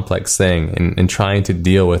very complex thing, and trying to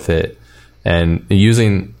deal with it, and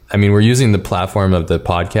we're using the platform of the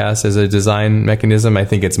podcast as a design mechanism. I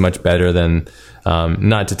think it's much better than,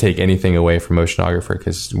 not to take anything away from Oceanographer,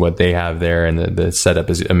 because what they have there and the setup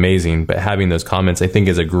is amazing. But having those comments, I think,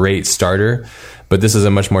 is a great starter. But this is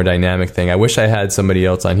a much more dynamic thing. I wish I had somebody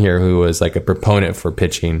else on here who was like a proponent for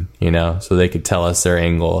pitching, so they could tell us their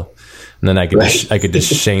angle. And then I could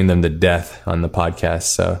just shame them to death on the podcast.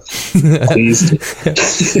 So please.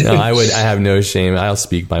 No, I have no shame. I'll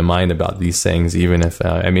speak my mind about these things, even if,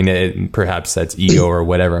 perhaps that's ego or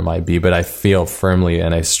whatever it might be, but I feel firmly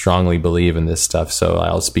and I strongly believe in this stuff. So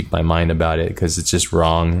I'll speak my mind about it because it's just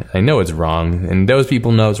wrong. I know it's wrong, and those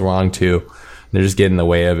people know it's wrong too. They're just getting in the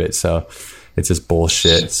way of it. So it's just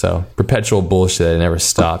bullshit. So perpetual bullshit. It never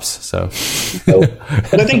stops. So,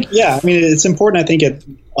 but I think, it's important, I think,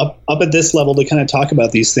 up at this level to kind of talk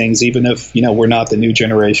about these things, even if, we're not the new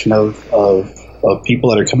generation of people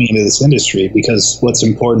that are coming into this industry, because what's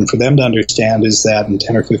important for them to understand is that in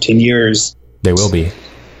 10 or 15 years, they will be.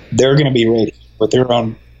 They're going to be ready with their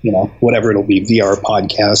own, whatever it'll be, VR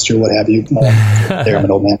podcast or what have you. There, I'm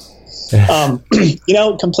an old man.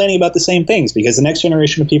 Complaining about the same things, because the next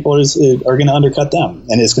generation of people are going to undercut them,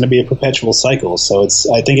 and it's going to be a perpetual cycle. So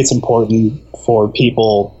I think it's important for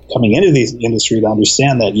people coming into the industry to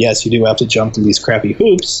understand that, yes, you do have to jump through these crappy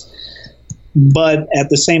hoops, but at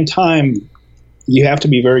the same time, you have to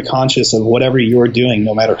be very conscious of whatever you're doing,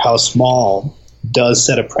 no matter how small, does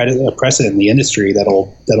set a precedent in the industry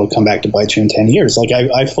that'll come back to bite you in 10 years. Like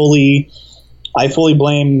I fully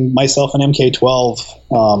blame myself and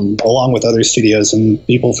MK12, along with other studios and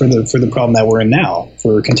people for the problem that we're in now,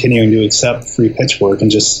 for continuing to accept free pitch work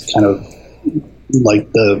and just kind of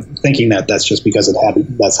like the thinking that that's just because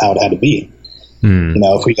that's how it had to be.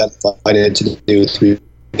 If we got invited to do 3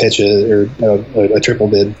 pitches or a triple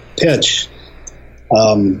bid pitch,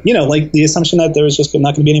 like the assumption that there was just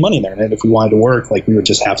not going to be any money there, and if we wanted to work, like we would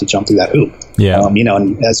just have to jump through that hoop.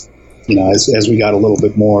 And as we got a little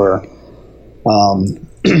bit more, a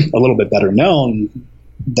little bit better known,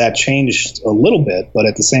 that changed a little bit, but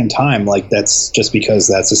at the same time, like that's just because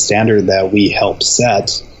that's a standard that we help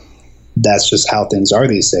set. That's just how things are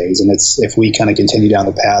these days. And if we kind of continue down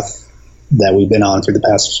the path that we've been on for the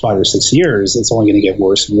past 5 or 6 years, it's only going to get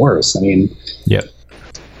worse and worse. I mean,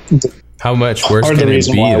 how much worse can it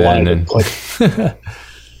be then?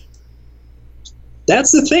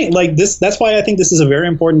 That's the thing. Like this, that's why I think this is a very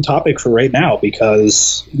important topic for right now,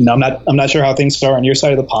 because I'm not sure how things are on your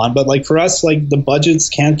side of the pond, but like for us, like the budgets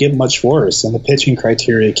can't get much worse, and the pitching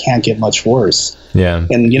criteria can't get much worse. Yeah,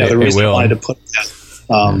 and the reason I wanted to put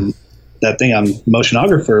that thing on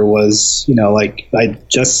Motionographer was, like I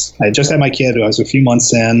just had my kid. I was a few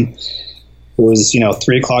months in. It was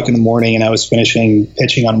 3:00 in the morning, and I was finishing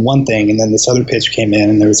pitching on one thing, and then this other pitch came in,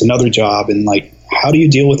 and there was another job, and like, how do you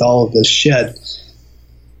deal with all of this shit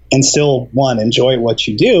and still, 1, enjoy what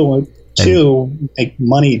you do, 2, make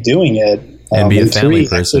money doing it, and be a family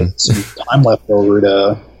 3, person. Some time left over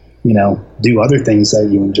to, do other things that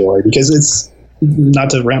you enjoy. Because it's, not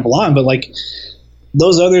to ramble on, but like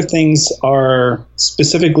those other things are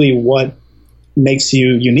specifically what makes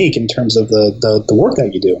you unique in terms of the work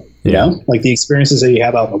that you do. You know, like the experiences that you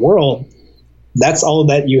have out in the world. That's all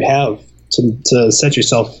that you have to set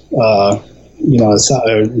yourself. To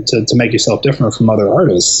make yourself different from other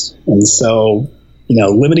artists. And so,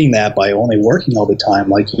 limiting that by only working all the time,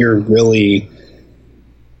 like you're really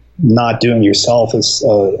not doing yourself as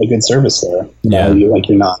a good service there.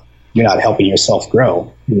 You're not helping yourself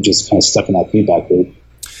grow. You're just kind of stuck in that feedback loop.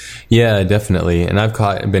 Yeah, definitely. And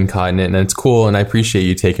I've been caught in it, and it's cool. And I appreciate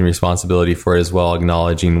you taking responsibility for it as well,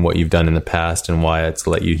 acknowledging what you've done in the past and why it's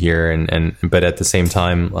let you here. But at the same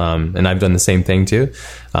time, and I've done the same thing too.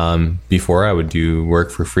 Before I would do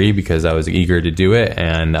work for free because I was eager to do it,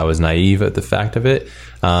 and I was naive at the fact of it.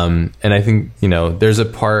 And I think, there's a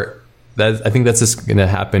part that I think that's just going to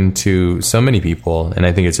happen to so many people, and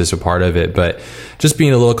I think it's just a part of it. But just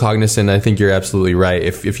being a little cognizant, I think you're absolutely right.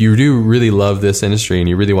 If you do really love this industry and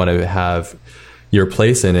you really want to have your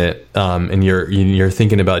place in it, and you're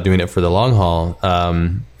thinking about doing it for the long haul,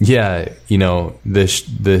 the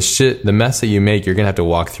mess that you make, you're gonna have to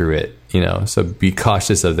walk through it. So be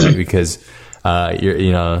cautious of that because I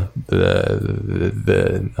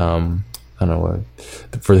don't know what,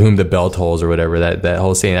 for whom the bell tolls or whatever, that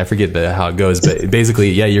whole saying, I forget how it goes, but basically,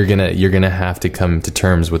 you're gonna have to come to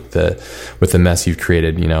terms with the mess you've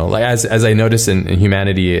created. Like as I notice in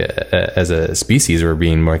humanity as a species, we're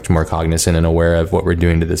being much more cognizant and aware of what we're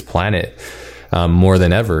doing to this planet more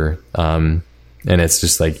than ever. And it's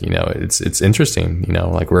just like, it's interesting,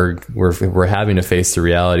 like we're having to face the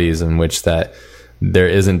realities in which that there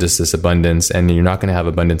isn't just this abundance, and you're not going to have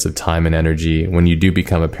abundance of time and energy when you do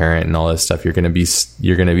become a parent and all this stuff. You're going to be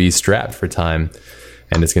strapped for time,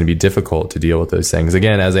 and it's going to be difficult to deal with those things.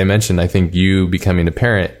 Again, as I mentioned, I think you becoming a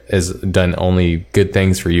parent has done only good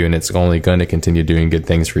things for you, and it's only going to continue doing good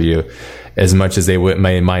things for you, as much as they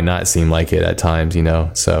might not seem like it at times,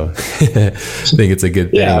 So I think it's a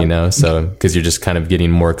good thing, So because you're just kind of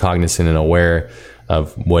getting more cognizant and aware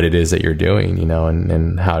of what it is that you're doing,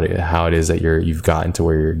 and how it is that you've gotten to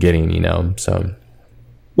where you're getting, So,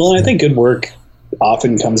 well, I think good work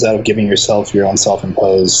often comes out of giving yourself your own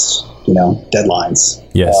self-imposed, deadlines.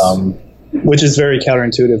 Yes. Which is very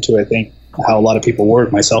counterintuitive to, I think, how a lot of people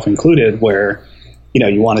work, myself included, where,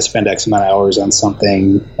 you want to spend X amount of hours on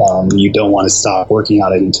something. You don't want to stop working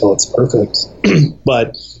on it until it's perfect.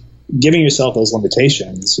 But giving yourself those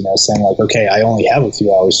limitations, saying like, okay, I only have a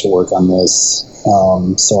few hours to work on this.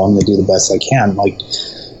 So I'm going to do the best I can. Like,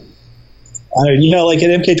 like at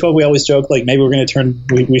MK12, we always joke, like, maybe we're going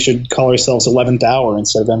to we should call ourselves 11th hour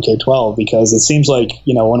instead of MK12, because it seems like,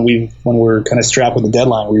 when we're kind of strapped with a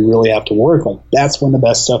deadline, we really have to work. Like, that's when the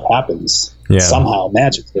best stuff happens. Somehow,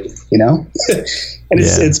 magically, and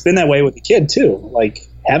it's been that way with the kid too. Like,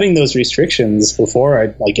 having those restrictions before,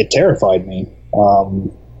 it terrified me.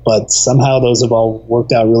 But somehow those have all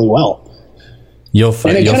worked out really well. You'll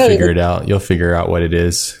figure it out. You'll figure out what it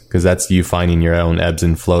is, because that's you finding your own ebbs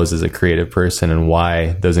and flows as a creative person, and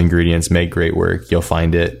why those ingredients make great work. You'll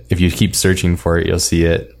find it. If you keep searching for it, you'll see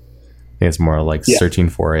it. I think it's more like searching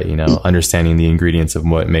for it, understanding the ingredients of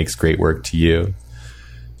what makes great work to you.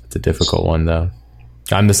 It's a difficult one, though.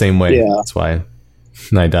 I'm the same way. Yeah. That's why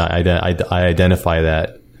I identify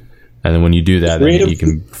that. And then when you do that, then you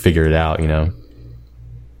can figure it out,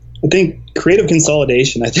 I think creative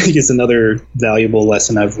consolidation, I think, is another valuable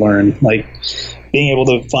lesson I've learned. Like being able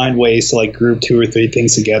to find ways to like group 2 or 3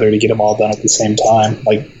 things together to get them all done at the same time.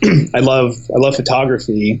 Like I love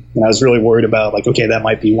photography, and I was really worried about like, okay, that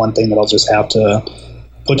might be one thing that I'll just have to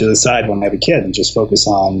put to the side when I have a kid and just focus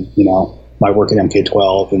on, you know, my work at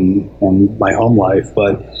MK12 and my home life.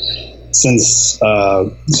 But since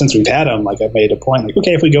we've had them, like I've made a point, like,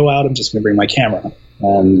 okay, if we go out, I'm just going to bring my camera,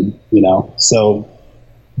 and you know, so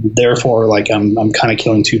therefore, like I'm kind of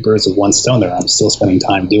killing 2 birds with one stone there. I'm still spending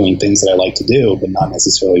time doing things that I like to do, but not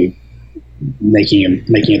necessarily making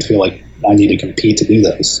it feel like I need to compete to do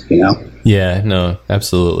those, you know? Yeah, no,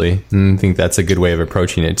 absolutely. And I think that's a good way of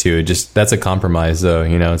approaching it too. That's a compromise though,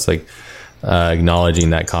 you know, it's like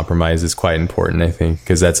acknowledging that compromise is quite important, I think,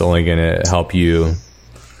 because that's only going to help you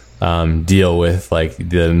deal with like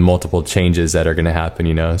the multiple changes that are going to happen,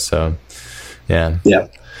 you know? So yeah.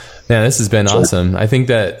 Yeah, this has been awesome. I think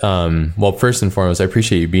that, well, first and foremost, I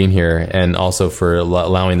appreciate you being here, and also for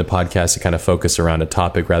allowing the podcast to kind of focus around a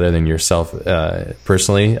topic rather than yourself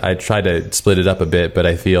personally. I try to split it up a bit, but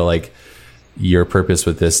I feel like your purpose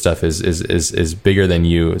with this stuff is bigger than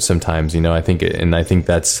you sometimes, you know. I think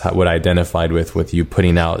that's what I identified with you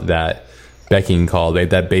putting out that becking call,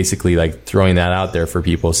 that basically like throwing that out there for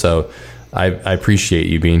people. So I appreciate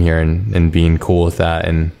you being here and being cool with that.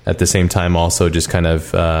 And at the same time, also just kind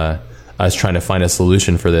of us trying to find a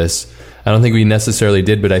solution for this. I don't think we necessarily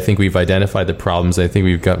did, but I think we've identified the problems. I think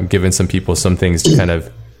we've given some people some things to kind of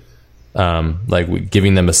like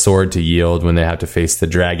giving them a sword to yield when they have to face the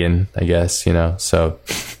dragon, I guess, you know, so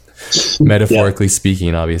metaphorically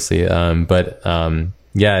speaking, obviously.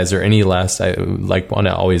 Yeah, is there any last, I like want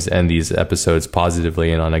to always end these episodes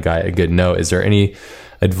positively and on a good note. Is there any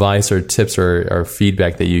advice or tips or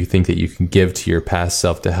feedback that you think that you can give to your past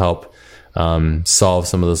self to help solve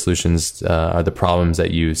some of the solutions or the problems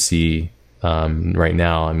that you see right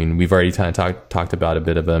now? I mean, we've already kind of talked about a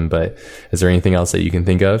bit of them, but is there anything else that you can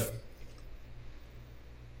think of?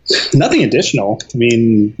 Nothing additional. I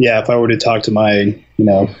mean, yeah, if I were to talk to my,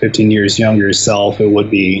 15 years younger self, it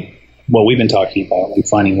would be what we've been talking about, like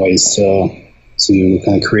finding ways to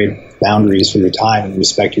kind of create boundaries for your time and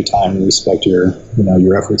respect your time and respect your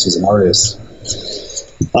efforts as an artist.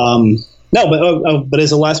 But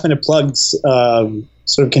as a last minute plugs,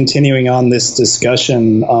 sort of continuing on this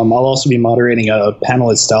discussion, I'll also be moderating a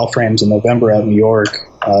panel at Style Frames in November out in New York,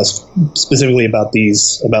 specifically about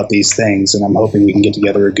these things. And I'm hoping we can get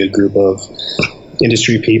together a good group of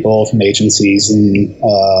industry people from agencies and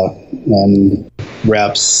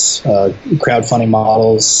reps, crowdfunding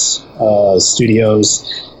models, studios,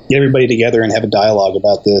 get everybody together and have a dialogue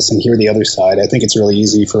about this and hear the other side. I think it's really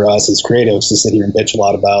easy for us as creatives to sit here and bitch a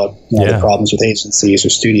lot about the problems with agencies or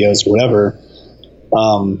studios or whatever.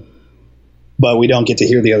 But we don't get to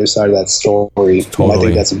hear the other side of that story. Totally. I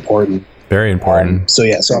think that's important. Very important. So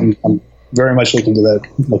I'm very much looking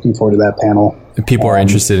forward to that panel. If people are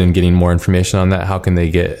interested in getting more information on that, how can they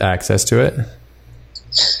get access to it?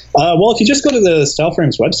 Well, if you just go to the Style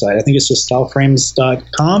Frames website, I think it's just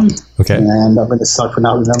styleframes.com. Okay. And I'm going to suck for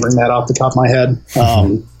not remembering that off the top of my head.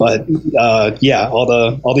 But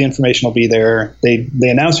all the information will be there. They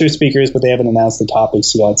announce their speakers, but they haven't announced the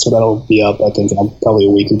topics yet. So that'll be up, I think, in probably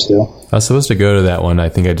a week or two. I was supposed to go to that one. I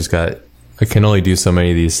think I can only do so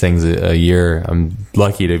many of these things a year. I'm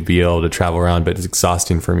lucky to be able to travel around, but it's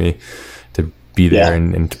exhausting for me to be there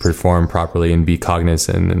and to perform properly and be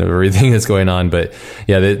cognizant and everything that's going on. But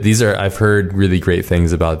yeah, I've heard really great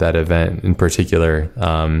things about that event in particular.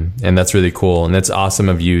 And that's really cool. And that's awesome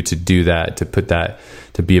of you to do that, to put that,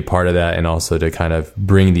 to be a part of that, and also to kind of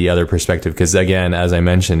bring the other perspective. Because again, as I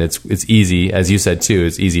mentioned, it's easy, as you said too,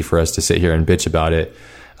 it's easy for us to sit here and bitch about it.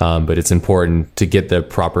 But it's important to get the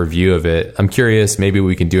proper view of it. I'm curious, maybe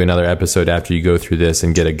we can do another episode after you go through this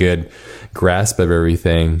and get a good grasp of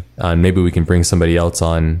everything. Maybe we can bring somebody else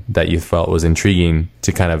on that you felt was intriguing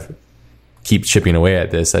to kind of keep chipping away at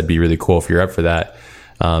this. That'd be really cool if you're up for that.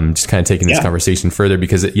 Just kind of taking this conversation further,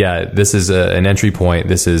 because this is an entry point.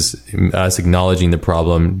 This is us acknowledging the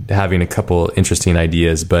problem, having a couple interesting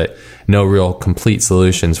ideas, but no real complete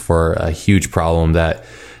solutions for a huge problem that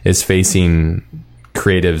is facing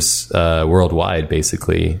creatives worldwide,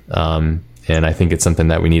 basically. And I think it's something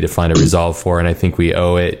that we need to find a resolve for, and I think we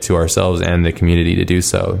owe it to ourselves and the community to do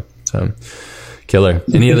so. So killer.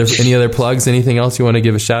 Any other plugs? Anything else you want to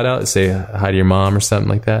give a shout out? Say hi to your mom or something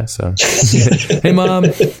like that. So hey mom.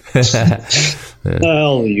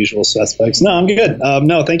 All the usual suspects. No, I'm good.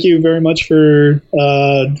 No, thank you very much for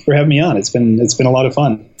having me on. It's been a lot of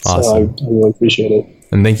fun. Awesome. So I really appreciate it.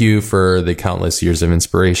 And thank you for the countless years of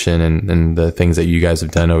inspiration and the things that you guys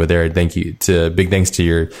have done over there. Big thanks to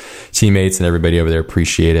your teammates and everybody over there.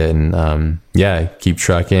 Appreciate it. And keep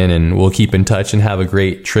trucking, and we'll keep in touch and have a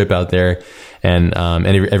great trip out there. And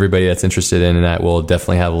everybody that's interested in that, will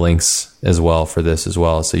definitely have links as well for this as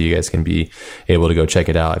well. So you guys can be able to go check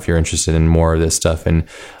it out if you're interested in more of this stuff. And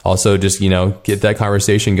also just, get that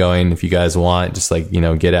conversation going. If you guys want, just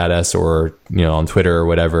get at us or, on Twitter or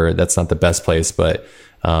whatever. That's not the best place, but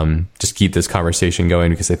just keep this conversation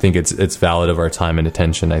going, because I think it's valid of our time and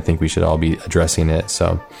attention. I think we should all be addressing it.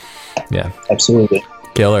 So yeah, absolutely.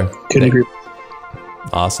 Killer. Couldn't agree.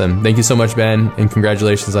 Awesome. Thank you so much, Ben, and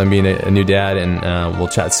congratulations on being a new dad, and we'll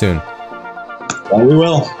chat soon. Well, we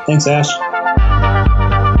will. Thanks, Ash.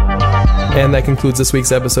 And that concludes this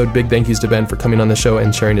week's episode. Big thank yous to Ben for coming on the show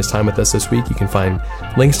and sharing his time with us this week. You can find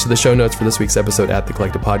links to the show notes for this week's episode at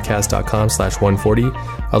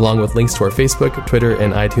thecollectipodcast.com/140, along with links to our Facebook, Twitter,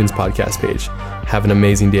 and iTunes podcast page. Have an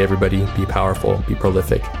amazing day, everybody. Be powerful, be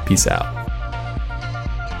prolific. Peace out.